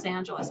in Los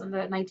Angeles in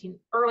the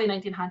early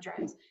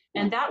 1900s.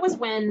 And that was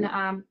when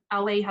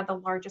LA had the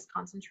largest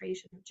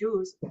concentration of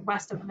Jews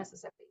west of the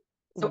Mississippi.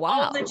 So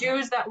all the Wow.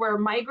 Jews that were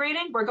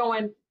migrating were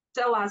going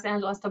to Los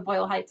Angeles, to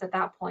Boyle Heights at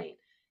that point.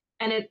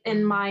 And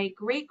in my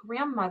great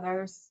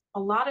grandmother's, a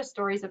lot of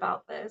stories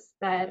about this,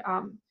 that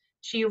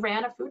she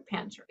ran a food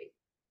pantry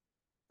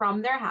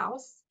from their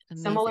house,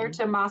 similar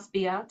Amazing. to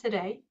Masbia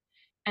today.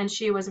 And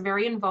she was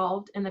very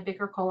involved in the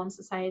Bikur Kolam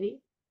Society.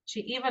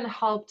 She even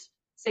helped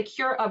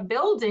secure a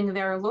building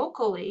there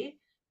locally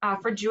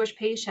for Jewish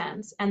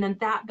patients. And then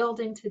that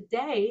building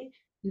today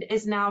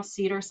is now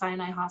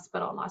Cedars-Sinai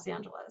Hospital in Los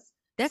Angeles.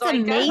 That's So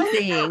I guess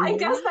amazing. I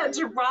guess that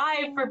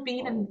drive for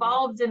being Wow.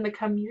 involved in the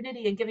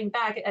community and giving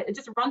back, it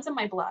just runs in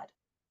my blood.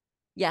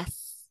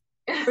 Yes,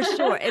 for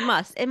sure. It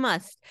must. It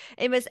must.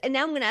 It must. And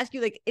now I'm going to ask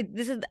you, like,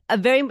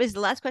 the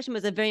last question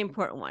was a very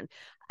important one.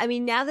 I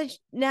mean,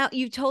 now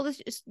you told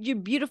us your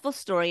beautiful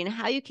story and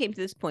how you came to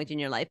this point in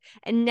your life,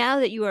 and now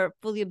that you are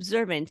fully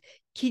observant,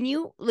 can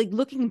you, like,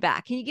 looking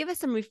back, can you give us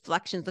some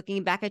reflections,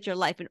 looking back at your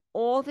life and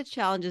all the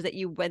challenges that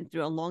you went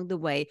through along the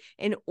way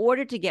in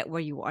order to get where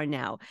you are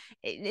now?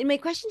 And my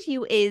question to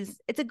you is,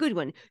 it's a good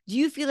one. Do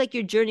you feel like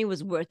your journey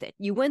was worth it?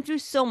 You went through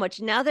so much.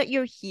 Now that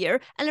you're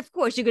here, and of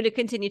course, you're going to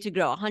continue to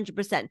grow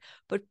 100%.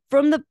 But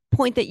from the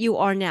point that you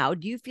are now,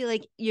 do you feel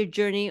like your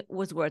journey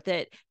was worth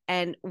it?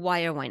 And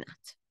why or why not?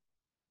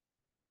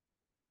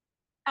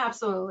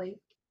 Absolutely.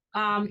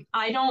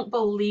 I don't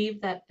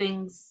believe that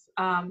things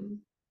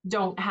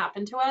don't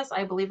happen to us.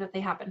 I believe that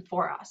they happen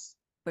for us.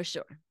 For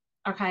sure.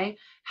 Okay.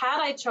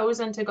 Had I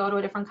chosen to go to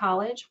a different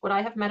college, would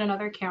I have met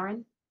another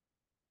Karen?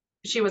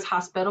 She was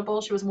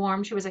hospitable, she was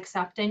warm, she was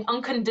accepting,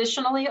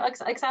 unconditionally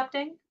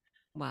accepting.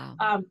 Wow.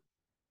 Um,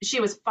 she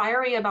was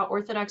fiery about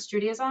Orthodox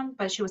Judaism,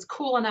 but she was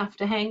cool enough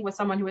to hang with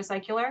someone who was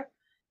secular.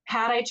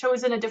 Had I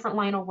chosen a different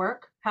line of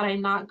work, had I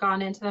not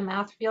gone into the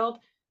math field,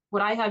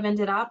 would I have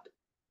ended up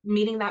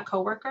meeting that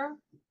coworker?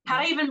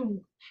 Had Yeah. I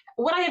even,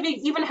 would I have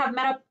even have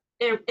met up,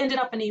 ended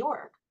up in New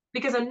York?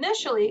 Because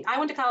initially, I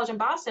went to college in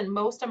Boston.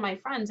 Most of my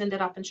friends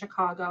ended up in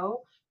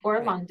Chicago or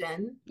Right.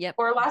 London Yep.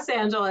 or Los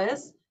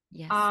Angeles.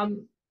 Yes.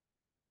 Um,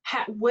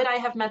 would I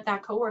have met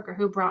that coworker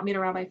who brought me to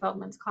Rabbi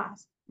Feldman's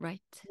class? Right.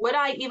 Would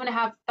I even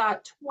have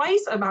thought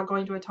twice about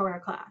going to a Torah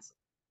class?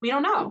 We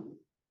don't know.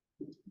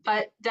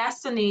 But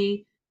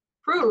destiny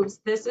proves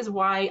this is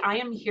why I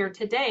am here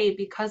today,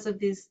 because of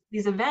these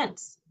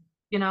events.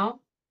 You know,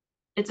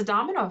 it's a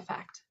domino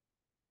effect.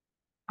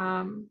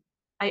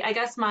 I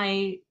guess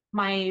my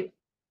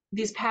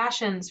these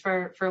passions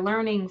for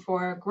learning,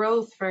 for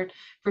growth,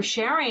 for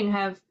sharing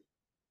have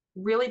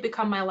really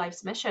become my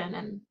life's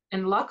mission.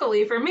 And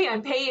luckily for me,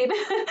 I'm paid.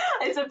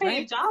 It's a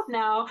paid Right. job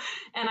now,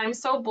 and I'm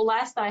so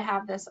blessed that I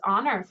have this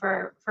honor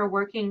for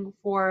working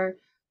for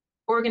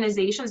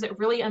organizations that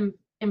really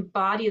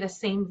embody the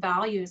same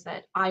values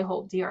that I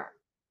hold dear.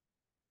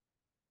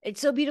 It's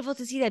so beautiful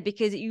to see that,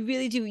 because you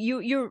really do.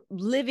 You're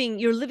living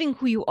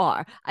who you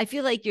are. I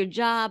feel like your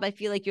job, I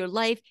feel like your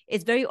life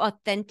is very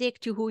authentic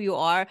to who you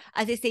are.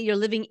 As I say, you're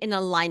living in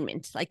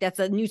alignment. Like, that's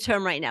a new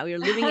term right now. You're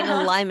living in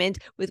alignment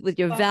with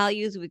your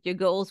values, with your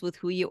goals, with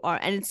who you are.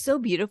 And it's so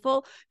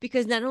beautiful,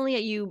 because not only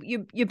are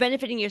you're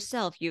benefiting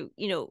yourself,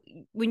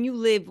 when you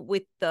live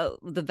with the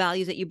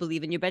values that you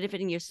believe in, you're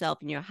benefiting yourself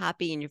and you're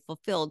happy and you're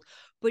fulfilled,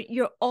 but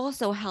you're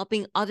also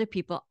helping other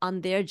people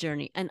on their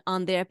journey and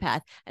on their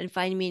path and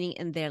find meaning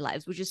in their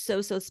lives, which is so,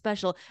 so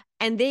special.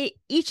 And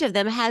each of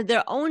them had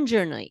their own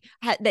journey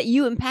that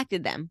you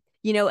impacted them,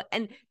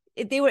 and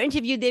if they were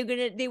interviewed,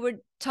 they were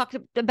talked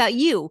about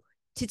you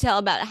to tell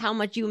about how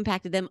much you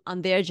impacted them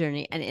on their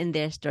journey and in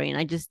their story. And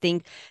I just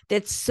think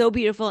that's so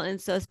beautiful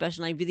and so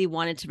special. And I really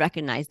wanted to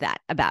recognize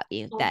that about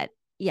you, that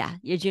yeah,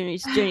 your journey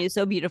is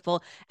so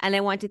beautiful. And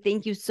I want to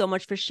thank you so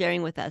much for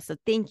sharing with us. So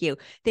thank you.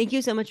 Thank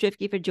you so much,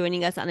 Rivki, for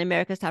joining us on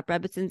America's Top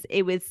Rebbitzins.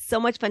 It was so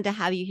much fun to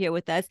have you here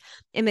with us.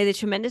 And may the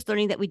tremendous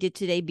learning that we did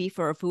today be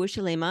for Refuah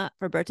Shalema,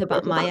 for Berta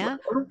Bat Maya,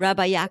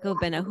 Rabbi Yaakov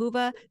Ben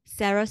Ahuva,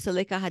 Sarah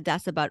Salika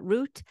Hadassah Bat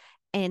Ruth.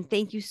 And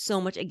thank you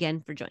so much again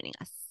for joining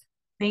us.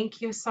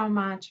 Thank you so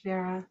much,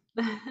 Vera.